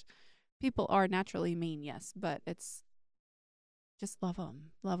just people are naturally mean, yes, but it's just love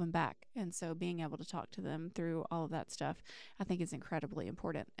them back. And so being able to talk to them through all of that stuff, I think is incredibly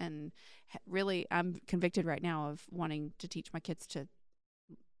important. And really, I'm convicted right now of wanting to teach my kids to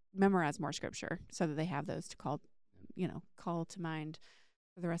memorize more scripture so that they have those to call to mind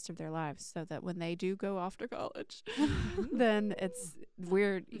for the rest of their lives, so that when they do go off to college, then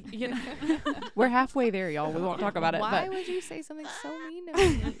we're halfway there, y'all. We won't talk about it. Why would you say something so mean to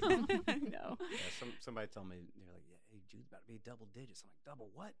me? No. Somebody told me, they're like, hey, Jude's about to be double digits. I'm like,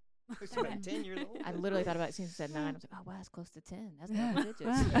 double what? So at 10 years old. I literally thought about it since you said 9. I was like, oh, wow, that's close to 10. That's double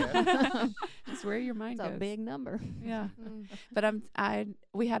digits. That's where your mind It's goes. a big number. Yeah. But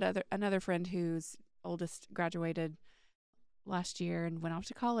we had another friend whose oldest graduated last year and went off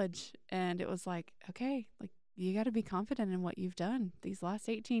to college, and it was like, okay, like you got to be confident in what you've done these last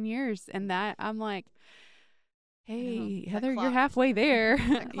 18 years. And that I'm like, hey, Heather, you're halfway there.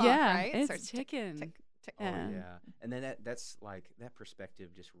 Clock, yeah, right? it's Starts ticking. tick, tick. Oh, yeah. And then that's like that perspective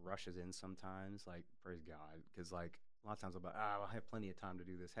just rushes in sometimes, like, praise God, because like a lot of times I'll be like, I'll have plenty of time to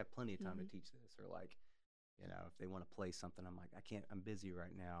do this, have plenty of time to teach this, or like, you know, if they want to play something, I'm like, I can't, I'm busy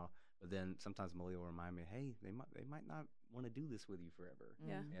right now. But then sometimes Meliah will remind me, hey, they might not want to do this with you forever.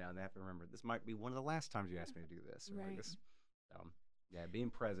 Yeah. You know, and they have to remember this might be one of the last times you ask me to do this. Or Right. like this. Yeah, being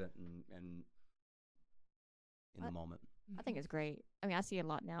present and in the moment. I think it's great. I mean, I see a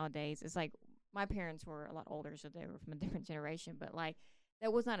lot nowadays. It's like my parents were a lot older, so they were from a different generation. But like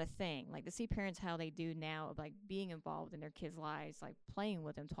that was not a thing. Like to see parents how they do now, of like being involved in their kids' lives, like playing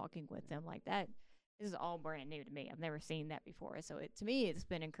with them, talking with them, like that. This is all brand new to me. I've never seen that before. So to me, it's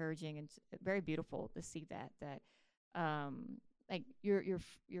been encouraging and very beautiful to see that like you're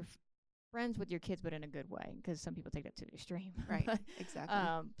friends with your kids, but in a good way, because some people take that to the extreme. Right.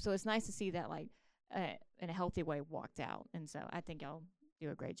 Exactly. So it's nice to see that like in a healthy way walked out. And so I think y'all do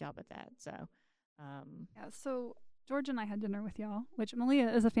a great job at that. So Yeah, so George and I had dinner with y'all, which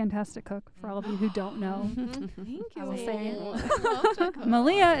Meliah is a fantastic cook, for all of you who don't know. Thank you. I will say Meliah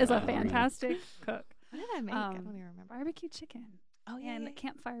Meliah is a fantastic cook. What did I make? I don't even remember. Barbecue chicken and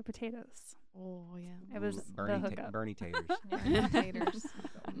campfire potatoes. Oh, yeah. It was Bernie the hookup. Bernie taters. Taters.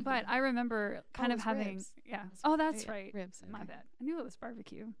 But I remember kind it of was having, ribs. yeah. Oh, that's Yeah, right. Ribs. My bad. I knew it was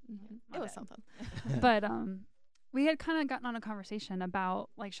barbecue. My It was bad. something. But we had kind of gotten on a conversation about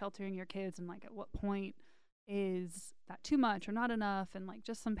like sheltering your kids and like at what point is that too much or not enough, and like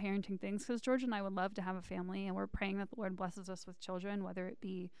just some parenting things, because George and I would love to have a family, and we're praying that the Lord blesses us with children, whether it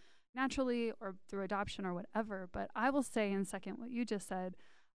be naturally or through adoption or whatever. But I will say in second what you just said,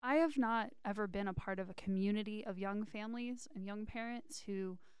 I have not ever been a part of a community of young families and young parents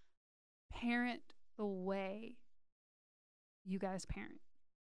who parent the way you guys parent.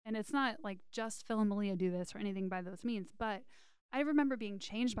 And it's not like just Phil and Meliah do this or anything by those means, but I remember being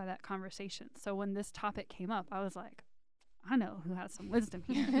changed by that conversation. So when this topic came up, I was like, I know who has some wisdom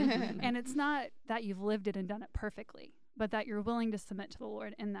here. And it's not that you've lived it and done it perfectly, but that you're willing to submit to the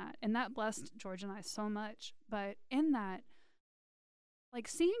Lord in that. And that blessed George and I so much. But in that, like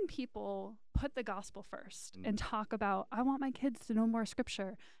seeing people put the gospel first and talk about, I want my kids to know more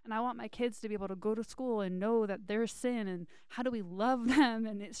scripture, and I want my kids to be able to go to school and know that there's sin, and how do we love them?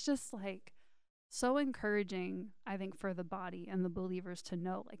 And it's just like so encouraging, I think, for the body and the believers to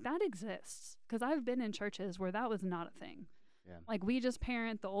know like that exists. Because I've been in churches where that was not a thing. Yeah. Like we just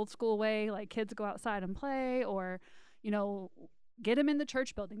parent the old school way, like kids go outside and play, or, you know, get them in the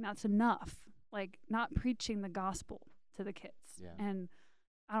church building. That's enough. Like not preaching the gospel to the kids. Yeah. And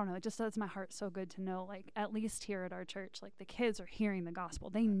I don't know, it just does my heart so good to know, like, at least here at our church, like, the kids are hearing the gospel.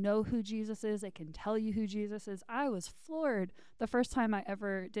 They know who Jesus is. They can tell you who Jesus is. I was floored the first time I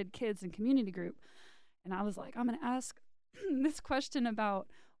ever did kids in community group. And I was like, I'm going to ask this question about,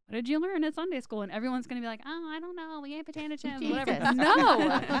 what did you learn at Sunday school? And everyone's going to be like, oh, I don't know. We ain't potato chips, whatever.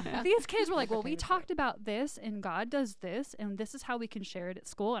 No. These kids were like, well, we talked about this, and God does this, and this is how we can share it at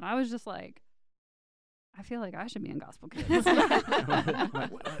school. And I was just like, I feel like I should be in gospel kids.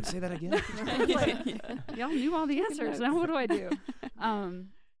 Say that again. Like, y'all knew all the answers. Now what do I do?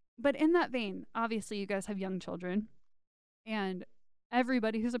 But in that vein, obviously you guys have young children, and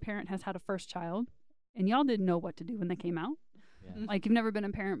everybody who's a parent has had a first child, and y'all didn't know what to do when they came out. Yeah. Like you've never been a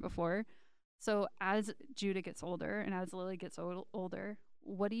parent before. So as Judah gets older and as Lily gets older,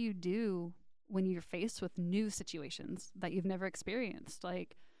 what do you do when you're faced with new situations that you've never experienced?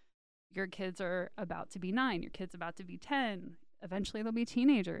 Like, your kids are about to be 9, your kid's about to be 10, eventually they'll be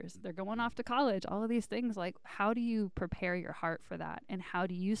teenagers, they're going off to college, all of these things. Like, how do you prepare your heart for that? And how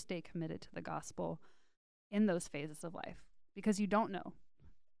do you stay committed to the gospel in those phases of life? Because you don't know.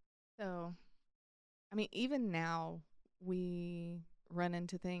 So, I mean, even now we run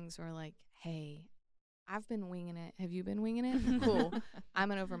into things where like, hey, I've been winging it. Have you been winging it? Cool. I'm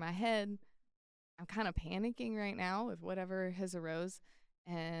in over my head. I'm kind of panicking right now with whatever has arose.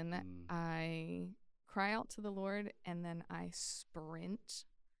 And I cry out to the Lord, and then I sprint.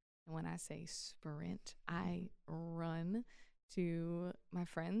 And when I say sprint, I run to my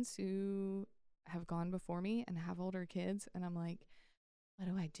friends who have gone before me and have older kids. And I'm like, what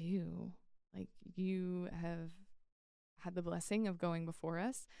do I do? Like, you have had the blessing of going before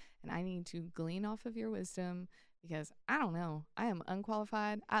us, and I need to glean off of your wisdom, because I don't know. I am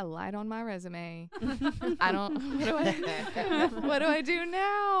unqualified. I lied on my resume. I don't, what do I do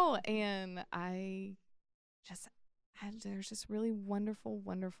now? And there's just really wonderful,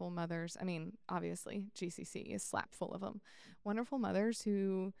 wonderful mothers. I mean, obviously, GCC is slap full of them. Wonderful mothers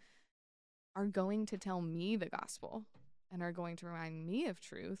who are going to tell me the gospel and are going to remind me of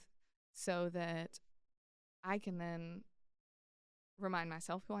truth, so that I can then remind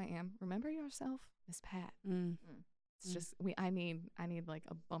myself who I am. Remember yourself, Miss Pat. It's just I need like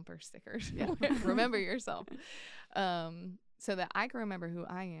a bumper sticker. Yeah. Remember yourself, so that I can remember who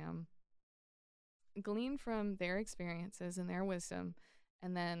I am, glean from their experiences and their wisdom,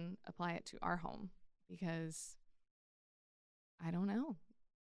 and then apply it to our home, because I don't know.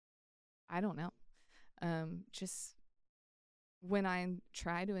 Just when I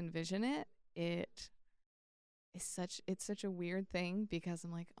try to envision it, it's such a weird thing, because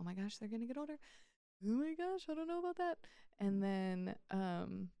I'm like, oh my gosh, they're gonna get older. Oh my gosh, I don't know about that. And then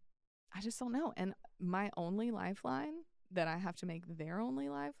I just don't know. And my only lifeline that I have to make their only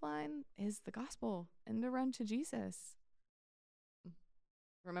lifeline is the gospel, and to run to Jesus.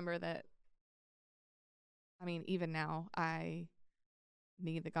 Remember that, I mean, even now, I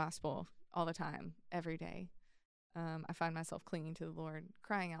need the gospel all the time, every day. I find myself clinging to the Lord,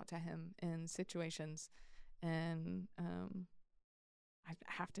 crying out to him in situations, and I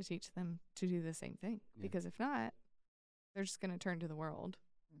have to teach them to do the same thing, because if not, they're just going to turn to the world.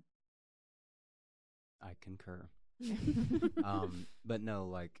 I concur. But no,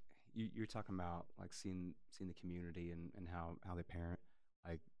 like you're talking about like seeing the community and how they parent,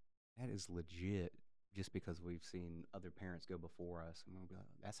 like that is legit. Just because we've seen other parents go before us, and we'll be like,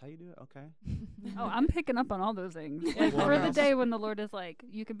 "That's how you do it, okay?" Oh, I'm picking up on all those things. Like, for the day when the Lord is like,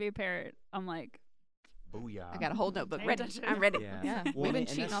 "You can be a parent," I'm like, "Booyah!" I got a whole notebook ready. I'm ready. Yeah. Well, we've been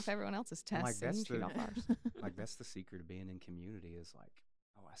cheating off everyone else's tests, like, and cheat off ours. Like that's the secret of being in community, is like,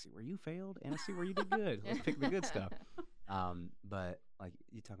 oh, I see where you failed, and I see where you did good. Let's pick the good stuff. But like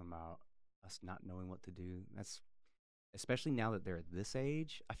you talking about us not knowing what to do, that's. Especially now that they're at this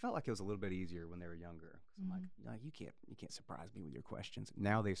age, I felt like it was a little bit easier when they were younger. 'Cause I'm like, no, you can't surprise me with your questions.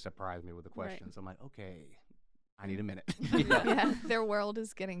 Now they surprise me with the questions. Right. I'm like, okay, I need a minute. Yeah, their world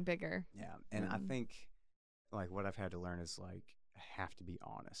is getting bigger. Yeah, and I think like what I've had to learn is like I have to be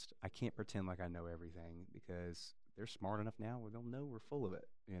honest. I can't pretend like I know everything, because they're smart enough now where they'll know we're full of it.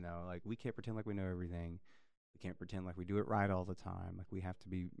 You know, like we can't pretend like we know everything. We can't pretend like we do it right all the time. Like we have to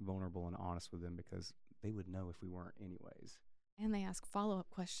be vulnerable and honest with them, because they would know if we weren't anyways. And they ask follow-up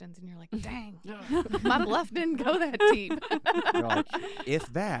questions, and you're like, dang, my bluff didn't go that deep. You're like, if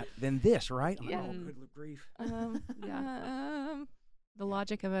that, then this, right? I'm like, oh, good grief. The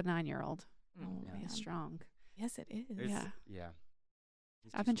logic of a 9-year-old. Oh, man. Strong. Yes, it is. Yeah.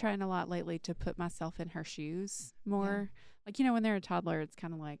 I've been trying a lot lately to put myself in her shoes more. Yeah. Like, you know, when they're a toddler, it's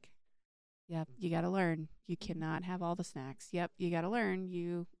kind of like, yep, you got to learn. You cannot have all the snacks. Yep, you got to learn.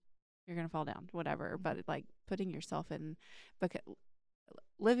 You're going to fall down, whatever. But like putting yourself in, because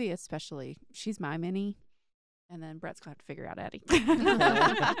Livy especially, she's my mini, and then Brett's going to have to figure out Eddie.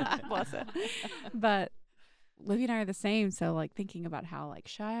 Bless it. But Livy and I are the same. So like thinking about how like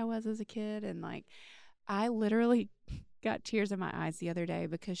shy I was as a kid, and like I literally got tears in my eyes the other day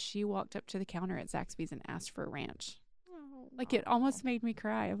because she walked up to the counter at Zaxby's and asked for ranch. Like it almost made me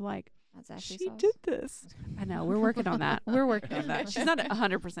cry. Of like, she did this. I know, we're working on that. She's not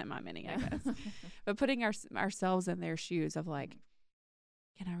 100% my mini, I guess. But putting ourselves in their shoes of like,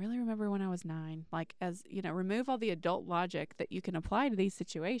 can I really remember when I was 9? Like, as you know, remove all the adult logic that you can apply to these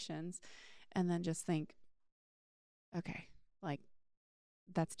situations, and then just think, okay, like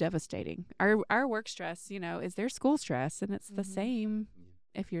that's devastating. Our work stress, you know, is their school stress, and it's the same.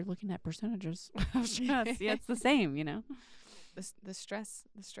 If you're looking at percentages of stress, yeah, it's the same, you know. The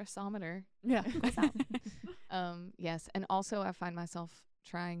stressometer. Yeah. Yes. And also I find myself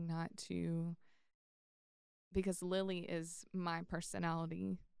trying not to, because Lily is my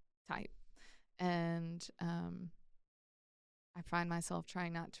personality type. And I find myself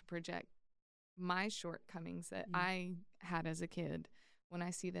trying not to project my shortcomings that I had as a kid when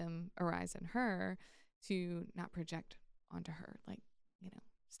I see them arise in her, to not project onto her. Like, you know,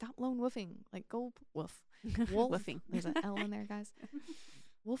 stop lone woofing. Like, go wolf. Wolfing. There's an L in there, guys.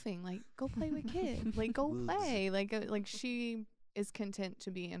 Wolfing. Like, go play with kids. Like, go play. Like she is content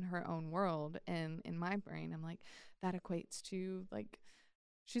to be in her own world. And in my brain, I'm like, that equates to, like,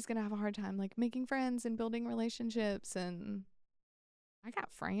 she's going to have a hard time, like, making friends and building relationships. And I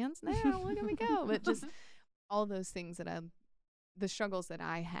got friends now. Look at me go. But just all those things that the struggles that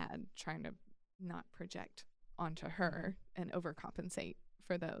I had trying to not project onto her and overcompensate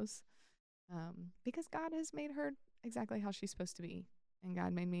for those. Because God has made her exactly how she's supposed to be, and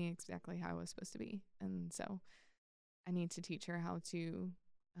God made me exactly how I was supposed to be. And so I need to teach her how to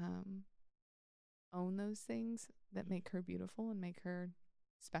own those things that make her beautiful and make her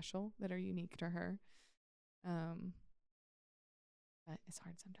special, that are unique to her. But it's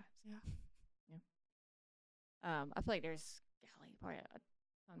hard sometimes. I feel like there's probably a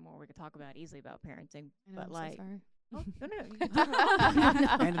ton more we could talk about easily about parenting. But I'm like, so sorry. oh, no. You can talk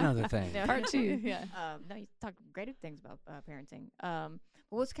about And another thing. No. Part 2. Yeah. No, you talk great things about parenting. But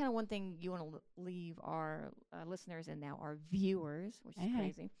what's kind of one thing you want to leave our listeners and now our viewers, which is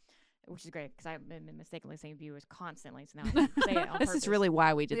crazy, which is great because I've been mistakenly saying viewers constantly. So now I can say it on This purpose. is really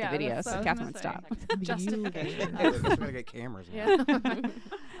why we did the Yeah, video. that's So what I was Catherine, gonna say. stop. Justification. We're gonna get cameras. Now.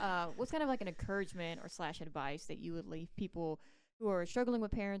 Yeah. What's kind of like an encouragement or / advice that you would leave people who are struggling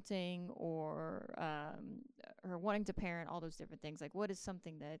with parenting or wanting to parent, all those different things? Like, what is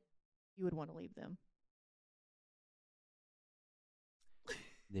something that you would want to leave them?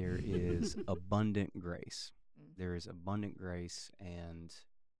 There is abundant grace. There is abundant grace, and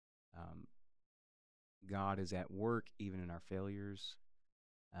God is at work even in our failures.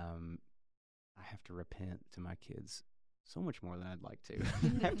 I have to repent to my kids so much more than I'd like to.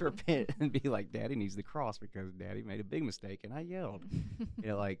 I have to repent and be like, Daddy needs the cross because Daddy made a big mistake and I yelled.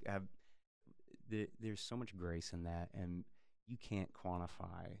 There's so much grace in that, and you can't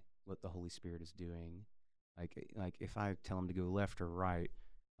quantify what the Holy Spirit is doing. Like if I tell him to go left or right,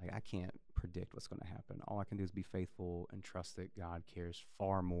 I can't predict what's going to happen. All I can do is be faithful and trust that God cares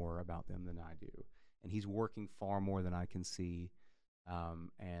far more about them than I do. And he's working far more than I can see.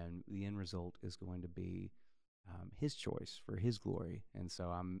 And the end result is going to be his choice for his glory. And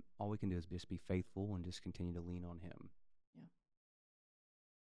so all we can do is just be faithful and just continue to lean on him. Yeah.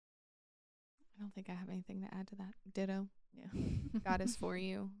 I don't think I have anything to add to that. Ditto. Yeah. God is for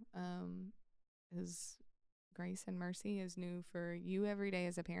you. His grace and mercy is new for you every day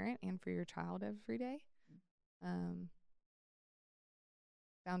as a parent and for your child every day.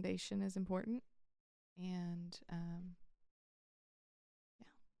 Foundation is important. And I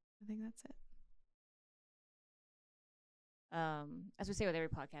think that's it. As we say with every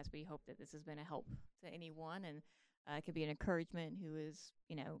podcast, we hope that this has been a help to anyone, and it could be an encouragement who is,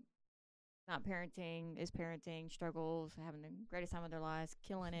 not parenting, is parenting, struggles, having the greatest time of their lives,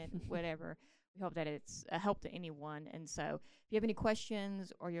 killing it, whatever. We hope that it's a help to anyone. And so if you have any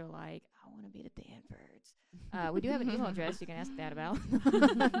questions or you're like, I want to be the Danfords, we do have an email address you can ask that about.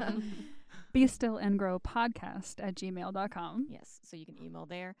 Be still and grow podcast@gmail.com. Yes, so you can email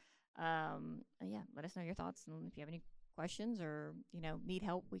there. Let us know your thoughts, and if you have any questions or need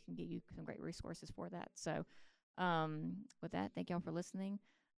help, we can get you some great resources for that. So with that, thank y'all for listening.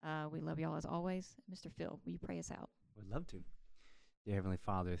 We love y'all as always. Mr. Phil, will you pray us out? Would love to. Dear Heavenly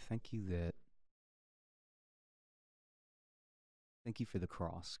Father, thank you for the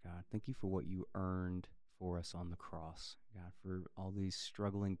cross, God. Thank you for what you earned for us on the cross, God, for all these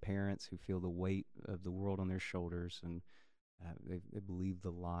struggling parents who feel the weight of the world on their shoulders, and they believe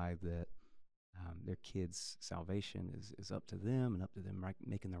the lie that their kids' salvation is up to them and up to them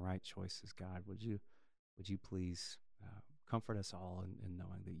making the right choices. God, would you please comfort us all in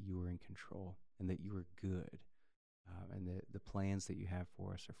knowing that you are in control and that you are good, and that the plans that you have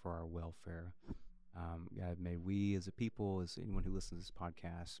for us are for our welfare. God, may we as a people, as anyone who listens to this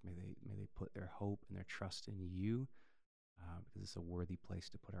podcast, may they put their hope and their trust in you, because it's a worthy place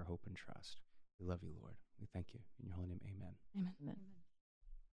to put our hope and trust. We love you, Lord. We thank you. In your holy name, amen. Amen.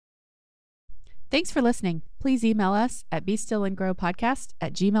 Thanks for listening. Please email us at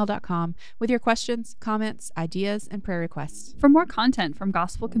bestillandgrowpodcast@gmail.com with your questions, comments, ideas, and prayer requests. For more content from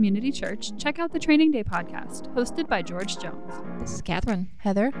Gospel Community Church, check out the Training Day podcast, hosted by George Jones. This is Catherine.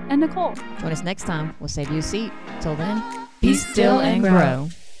 Heather. And Nicole. Join us next time. We'll save you a seat. Till then, Be still and grow.